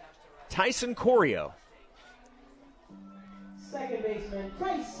 Tyson Corio. Second baseman,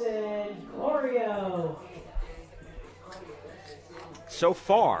 Tyson Corio. So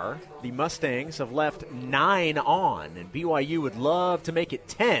far, the Mustangs have left 9 on, and BYU would love to make it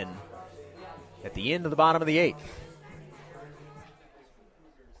 10 at the end of the bottom of the 8th.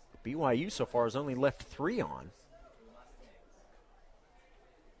 BYU so far has only left 3 on.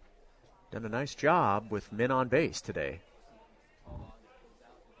 Done a nice job with men on base today.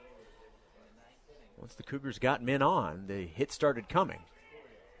 Once the Cougars got men on, the hit started coming.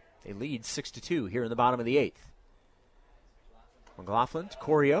 They lead 6-2 here in the bottom of the 8th. McLaughlin to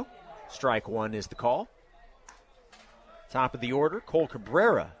Corio. Strike 1 is the call. Top of the order, Cole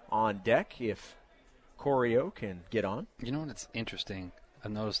Cabrera on deck if Corio can get on. You know what's interesting? I've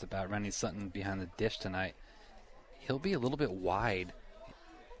noticed about Randy Sutton behind the dish tonight. He'll be a little bit wide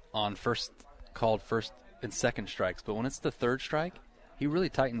on called first and second strikes, but when it's the third strike, he really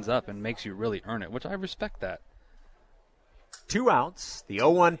tightens up and makes you really earn it, which I respect that. 2 outs, the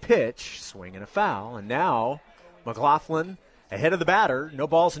 0-1 pitch, swing and a foul, and now McLaughlin ahead of the batter, no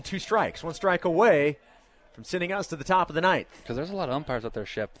balls and 2 strikes. 1 strike away from sending us to the top of the 9th. Because there's a lot of umpires out there,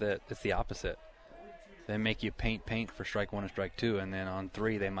 Shep, that it's the opposite. They make you paint for strike 1 and strike 2, and then on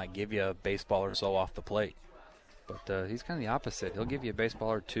 3 they might give you a baseball or so off the plate. But he's kind of the opposite. He'll give you a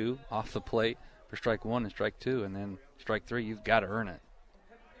baseball or 2 off the plate for strike 1 and strike 2, and then strike 3, you've got to earn it.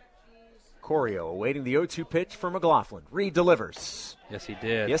 Corio awaiting the 0-2 pitch for McLaughlin. Reed delivers. Yes, he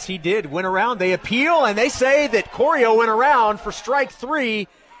did. Yes, he did. Went around. They appeal, and they say that Corio went around for strike 3,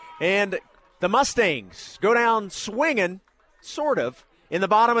 and the Mustangs go down swinging, sort of, in the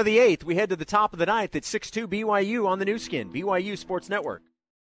bottom of the 8th. We head to the top of the 9th at 6-2 BYU on the new skin, BYU Sports Network.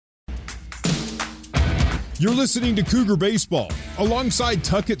 You're listening to Cougar Baseball alongside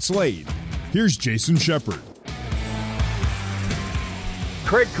Tuckett Slade. Here's Jason Shepard.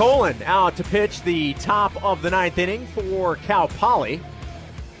 Craig Colin out to pitch the top of the 9th inning for Cal Poly.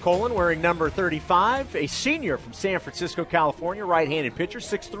 Colin wearing number 35, a senior from San Francisco, California, right-handed pitcher,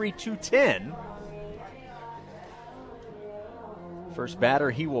 6'3", 210. First batter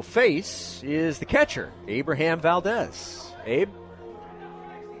he will face is the catcher, Abraham Valdez. Abe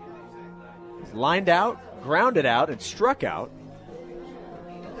is lined out, grounded out, and struck out.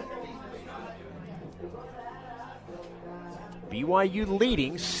 BYU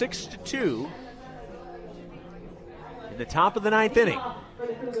leading 6-2 in the top of the 9th inning.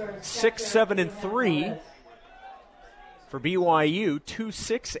 6, 7, and 3 for BYU. 2,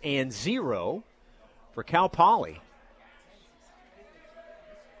 6, and 0 for Cal Poly.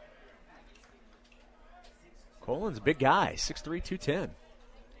 Colin's a big guy, 6'3", 210.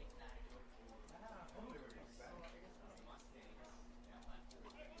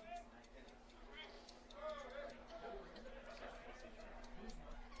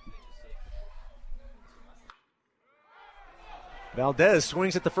 Valdez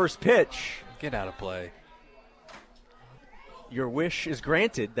swings at the first pitch. Get out of play. Your wish is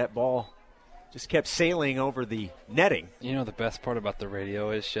granted. That ball just kept sailing over the netting. You know the best part about the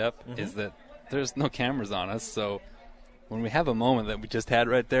radio is, Shep, is that there's no cameras on us, so when we have a moment that we just had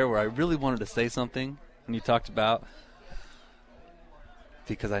right there where I really wanted to say something, and you talked about,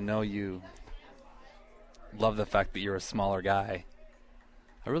 because I know you love the fact that you're a smaller guy,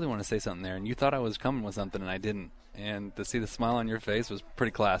 I really want to say something there, and you thought I was coming with something, and I didn't. And to see the smile on your face was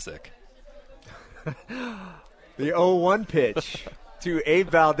pretty classic. The 0-1 pitch to Abe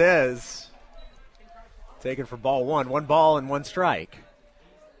Valdez. Taken for ball 1. 1 ball and 1 strike.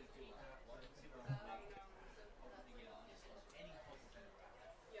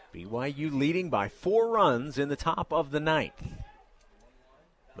 BYU leading by 4 runs in the top of the 9th.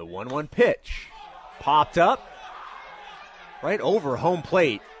 The 1-1 pitch. Popped up right over home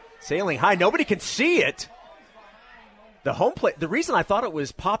plate. Sailing high. Nobody can see it. The home plate. The reason I thought it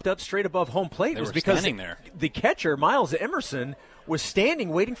was popped up straight above home plate was because the catcher, Miles Emerson, was standing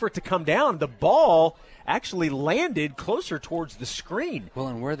waiting for it to come down. The ball actually landed closer towards the screen. Well,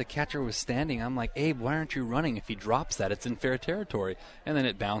 and where the catcher was standing, I'm like, Abe, why aren't you running? If he drops that, it's in fair territory. And then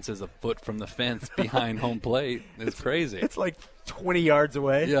it bounces a foot from the fence behind home plate. It's crazy. It's like 20 yards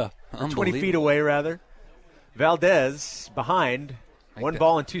away. Yeah. 20 feet away, rather. Valdez behind. One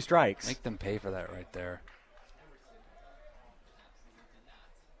ball and 2 strikes. Make them pay for that right there.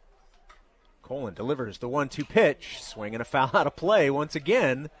 Colin delivers the 1-2 pitch. Swinging a foul out of play once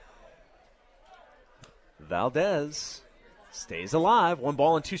again. Valdez stays alive. 1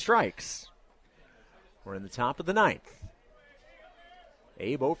 ball and 2 strikes. We're in the top of the 9th.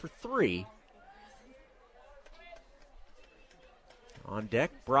 Abe 0 for 3. On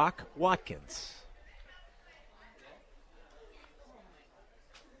deck, Brock Watkins.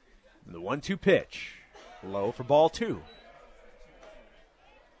 The 1-2 pitch. Low for ball 2.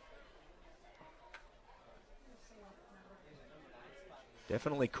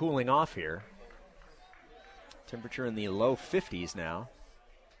 Definitely cooling off here. Temperature in the low 50s now.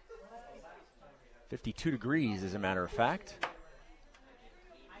 52 degrees, as a matter of fact.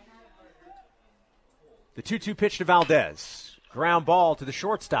 The 2-2 pitch to Valdez. Ground ball to the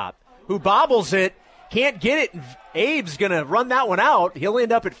shortstop, who bobbles it. Can't get it. Abe's going to run that one out. He'll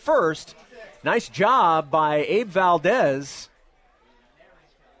end up at first. Nice job by Abe Valdez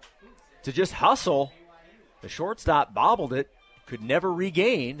to just hustle. The shortstop bobbled it. Could never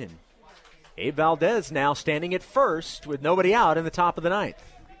regain. And Abe Valdez now standing at first with nobody out in the top of the 9th.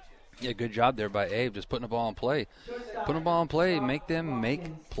 Yeah, good job there by Abe, just putting the ball in play. Putting the ball in play, make them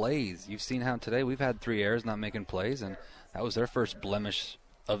make plays. You've seen how today we've had 3 errors not making plays, and that was their first blemish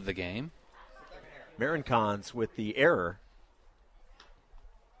of the game. Marincons with the error.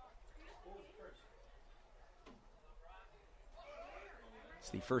 It's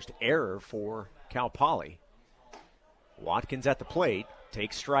the first error for Cal Poly. Watkins at the plate,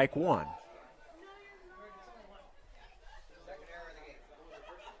 takes strike 1.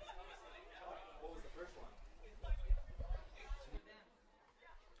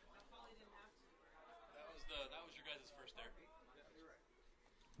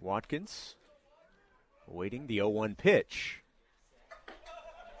 Watkins awaiting the 0-1 pitch.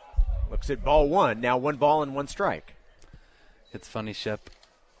 Looks at ball 1. Now 1 ball and 1 strike. It's funny, Shep.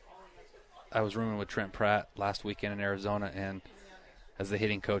 I was rooming with Trent Pratt last weekend in Arizona, and as the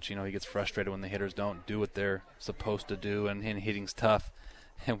hitting coach, you know, he gets frustrated when the hitters don't do what they're supposed to do, and hitting's tough.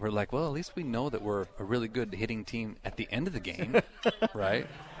 And we're like, well, at least we know that we're a really good hitting team at the end of the game, right?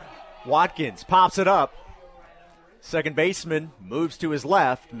 Watkins pops it up. Second baseman moves to his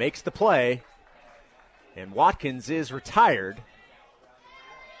left, makes the play, and Watkins is retired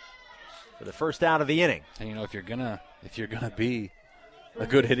for the first out of the inning. And you know, if you're gonna be a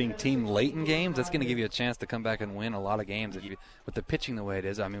good hitting team late in games, that's going to give you a chance to come back and win a lot of games. With the pitching the way it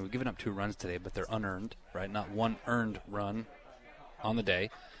is, I mean, we've given up 2 runs today, but they're unearned, right? Not 1 earned run on the day,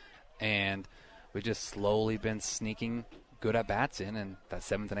 and we've just slowly been sneaking good at bats in, and that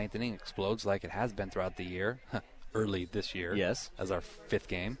 7th and 8th inning explodes like it has been throughout the year. Early this year, yes, as our 5th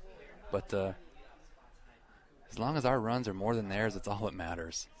game, but as long as our runs are more than theirs, it's all that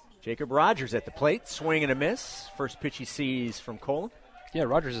matters. Jacob Rogers at the plate, swing and a miss. First pitch he sees from Colin. Yeah,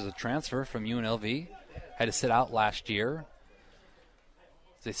 Rogers is a transfer from UNLV. Had to sit out last year.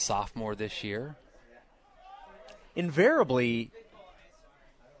 He's a sophomore this year. Invariably,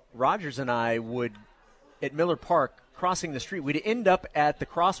 Rogers and I would, at Miller Park, crossing the street, we'd end up at the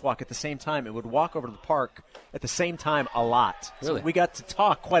crosswalk at the same time. It would walk over to the park at the same time a lot. Really? So we got to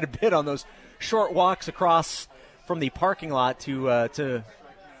talk quite a bit on those short walks across from the parking lot to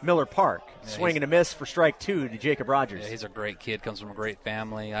Miller Park. Yeah, swing and a miss for strike 2 to Jacob Rogers. Yeah, he's a great kid, comes from a great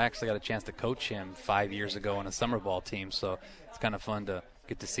family. I actually got a chance to coach him 5 years ago on a summer ball team, so it's kind of fun to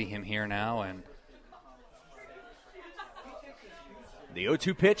get to see him here now. And the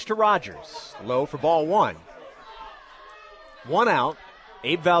 0-2 pitch to Rogers. Low for ball 1. 1 out.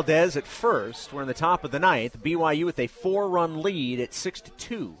 Abe Valdez at first. We're in the top of the 9th. BYU with a 4-run lead at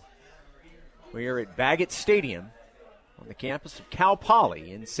 6-2. We are at Baggett Stadium on the campus of Cal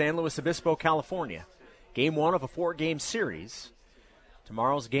Poly in San Luis Obispo, California. Game 1 of a 4-game series.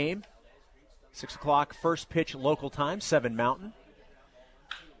 Tomorrow's game, 6 o'clock, first pitch local time, 7 Mountain.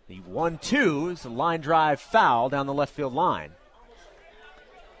 The 1-2 is a line drive foul down the left field line.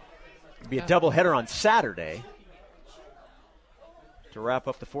 It'll be a doubleheader on Saturday to wrap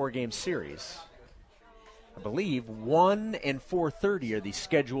up the 4-game series. believe 1 and 4:30 are the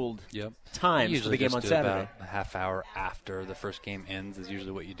scheduled times for the game on Saturday. About a half hour after the first game ends is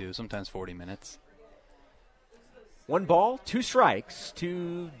usually what you do, sometimes 40 minutes. 1 ball, 2 strikes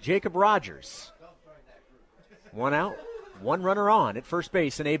to Jacob Rogers. 1 out, 1 runner on at first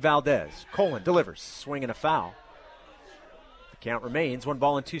base, and Abe Valdez. Colin delivers, swing and a foul. The count remains 1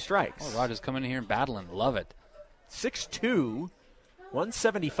 ball and 2 strikes. Oh, Rogers coming in here and battling. Love it. 6'2",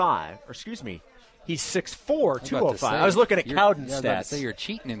 175, or excuse me, he's 6'4", 205. I was looking at Cowden's stats. I was about to say, you're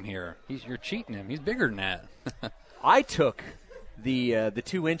cheating him here. You're cheating him. He's bigger than that. I took the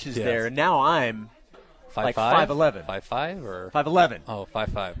 2 inches there, and now I'm 5'5"? like 5'11". 5'5" or 5'11". Oh,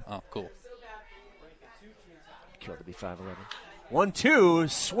 5'5". Oh, cool. Killed to be 5'11". 1-2,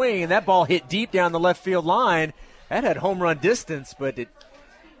 swing, and that ball hit deep down the left field line. That had home run distance, but it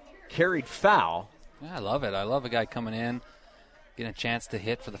carried foul. Yeah, I love it. I love a guy coming in, getting a chance to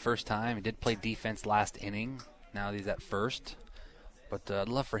hit for the first time. He did play defense last inning. Now he's at first. But I'd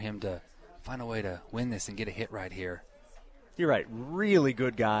love for him to find a way to win this and get a hit right here. You're right. Really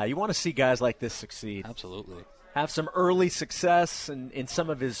good guy. You want to see guys like this succeed. Absolutely. Have some early success in some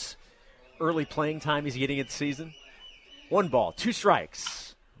of his early playing time he's getting at the season. 1 ball, 2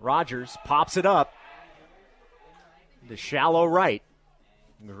 strikes. Rogers pops it up. The shallow right.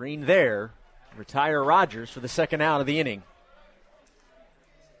 Green there. Retire Rogers for the second out of the inning.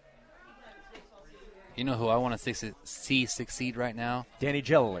 You know who I want to see succeed right now? Danny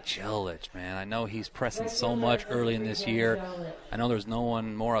Jelilich. Jelilich, man. I know he's pressing so much early in this year. I know there's no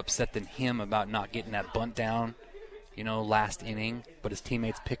one more upset than him about not getting that bunt down, last inning. But his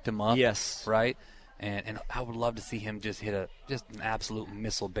teammates picked him up. Yes. Right? And I would love to see him just hit an absolute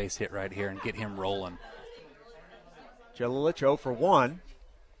missile base hit right here and get him rolling. Jelilich 0 for 1.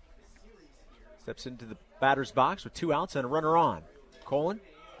 Steps into the batter's box with 2 outs and a runner on. Colin,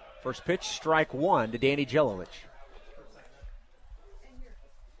 first pitch, strike 1 to Danny Jelilich.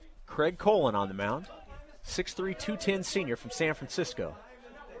 Craig Colin on the mound, 6'3", 210 senior from San Francisco.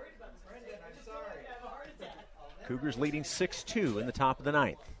 Cougars leading 6-2 in the top of the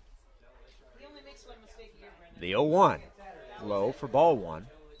 9th. The 0-1, low for ball 1.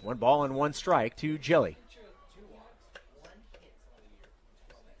 1 ball and 1 strike to Jelly.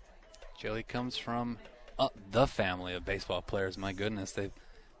 Jelly comes from the family of baseball players. My goodness,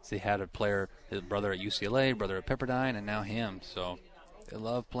 they had a player, his brother at UCLA, brother at Pepperdine, and now him. So they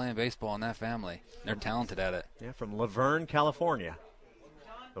love playing baseball in that family. They're talented at it. Yeah, from Laverne, California.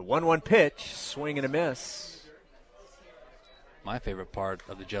 The 1-1 pitch, swing and a miss. My favorite part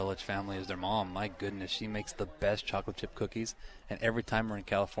of the Jelilich family is their mom. My goodness, she makes the best chocolate chip cookies. And every time we're in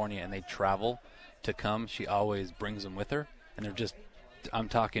California and they travel to come, she always brings them with her. And they're just, I'm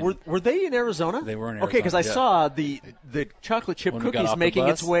talking. Were they in Arizona? They were in Arizona. Okay, because I saw the chocolate chip cookies making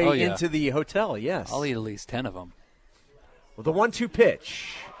its way into the hotel, yes. I'll eat at least 10 of them. Well, the 1-2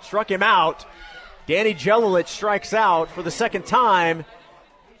 pitch struck him out. Danny Jelilich strikes out for the second time.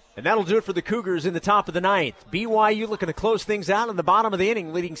 And that'll do it for the Cougars in the top of the 9th. BYU looking to close things out in the bottom of the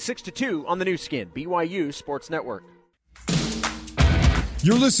inning, leading 6-2 on the new skin. BYU Sports Network.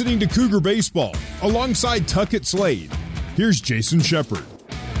 You're listening to Cougar Baseball alongside Tuckett Slade. Here's Jason Shepard.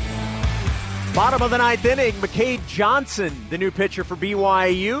 Bottom of the 9th inning, McCade Johnson, the new pitcher for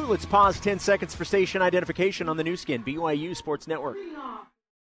BYU. Let's pause 10 seconds for station identification on the new skin. BYU Sports Network.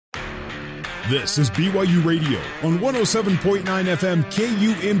 This is BYU Radio on 107.9 FM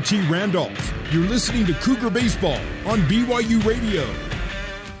KUMT Randolph. You're listening to Cougar Baseball on BYU Radio.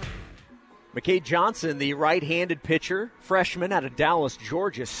 McCade Johnson, the right-handed pitcher, freshman out of Dallas,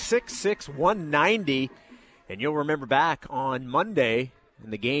 Georgia, 6'6", 190. And you'll remember back on Monday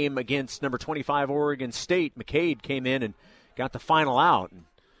in the game against number 25 Oregon State, McCade came in and got the final out and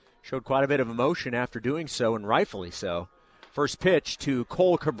showed quite a bit of emotion after doing so, and rightfully so. First pitch to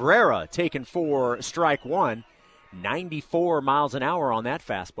Cole Cabrera, taken for strike 1. 94 miles an hour on that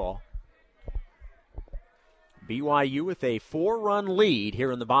fastball. BYU with a 4-run lead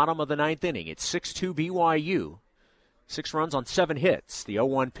here in the bottom of the 9th inning. It's 6-2 BYU. 6 runs on 7 hits. The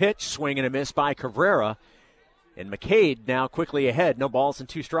 0-1 pitch, swing and a miss by Cabrera. And McCade now quickly ahead, no balls and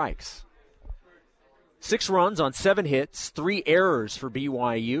 2 strikes. 6 runs on 7 hits, 3 errors for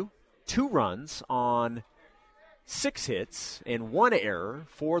BYU. 2 runs on 6 hits and 1 error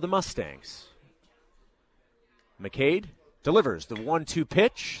for the Mustangs. McCade delivers the 1-2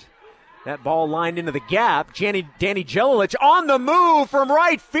 pitch. That ball lined into the gap. Danny Jelilich on the move from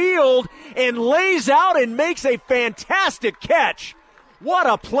right field and lays out and makes a fantastic catch. What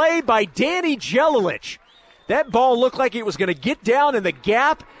a play by Danny Jelilich. That ball looked like it was going to get down in the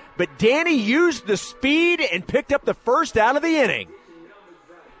gap, but Danny used the speed and picked up the first out of the inning.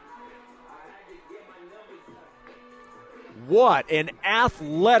 What an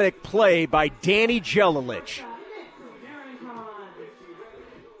athletic play by Danny Jelilich.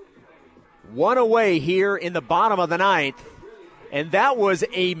 One away here in the bottom of the ninth, and that was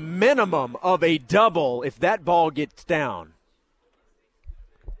a minimum of a double if that ball gets down.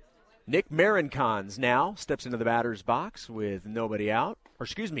 Nick Marincons now steps into the batter's box with nobody out,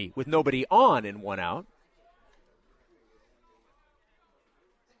 with nobody on and one out.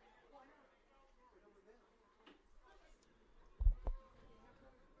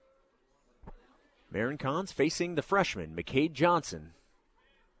 Marincons facing the freshman, McCade Johnson.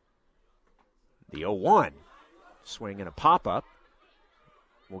 The 0-1. Swing and a pop-up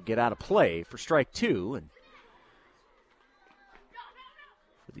will get out of play for strike two. And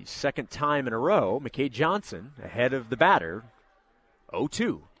for the second time in a row, McCade Johnson ahead of the batter,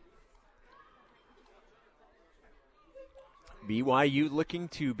 0-2. BYU looking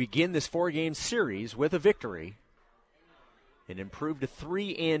to begin this four-game series with a victory and improve to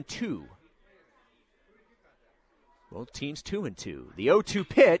 3-2. Both teams 2-2. The 0-2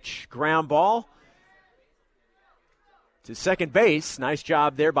 pitch, ground ball to second base. Nice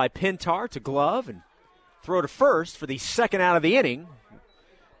job there by Pintar to glove and throw to first for the second out of the inning.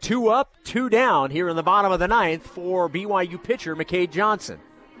 2 up, 2 down here in the bottom of the ninth for BYU pitcher McCade Johnson.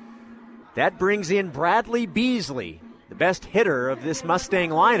 That brings in Bradley Beasley, the best hitter of this Mustang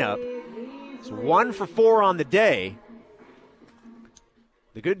lineup. It's 1 for 4 on the day.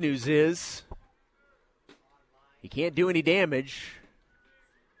 The good news is he can't do any damage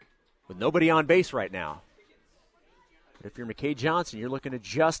with nobody on base right now. But if you're McCade Johnson, you're looking to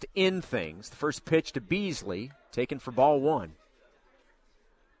just end things. The first pitch to Beasley, taken for ball 1.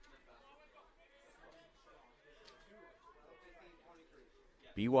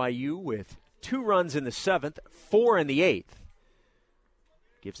 BYU with 2 runs in the 7th, 4 in the 8th.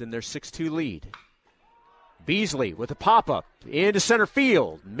 Gives them their 6-2 lead. Beasley with a pop-up into center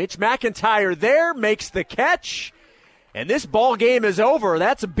field. Mitch McIntyre there makes the catch. And this ball game is over.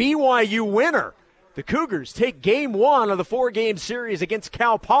 That's a BYU winner. The Cougars take game 1 of the 4-game series against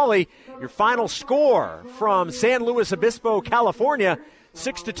Cal Poly. Your final score from San Luis Obispo, California,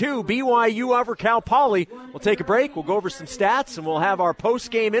 6-2, BYU over Cal Poly. We'll take a break. We'll go over some stats, and we'll have our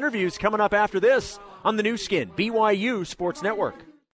post-game interviews coming up after this on the new skin, BYU Sports Network.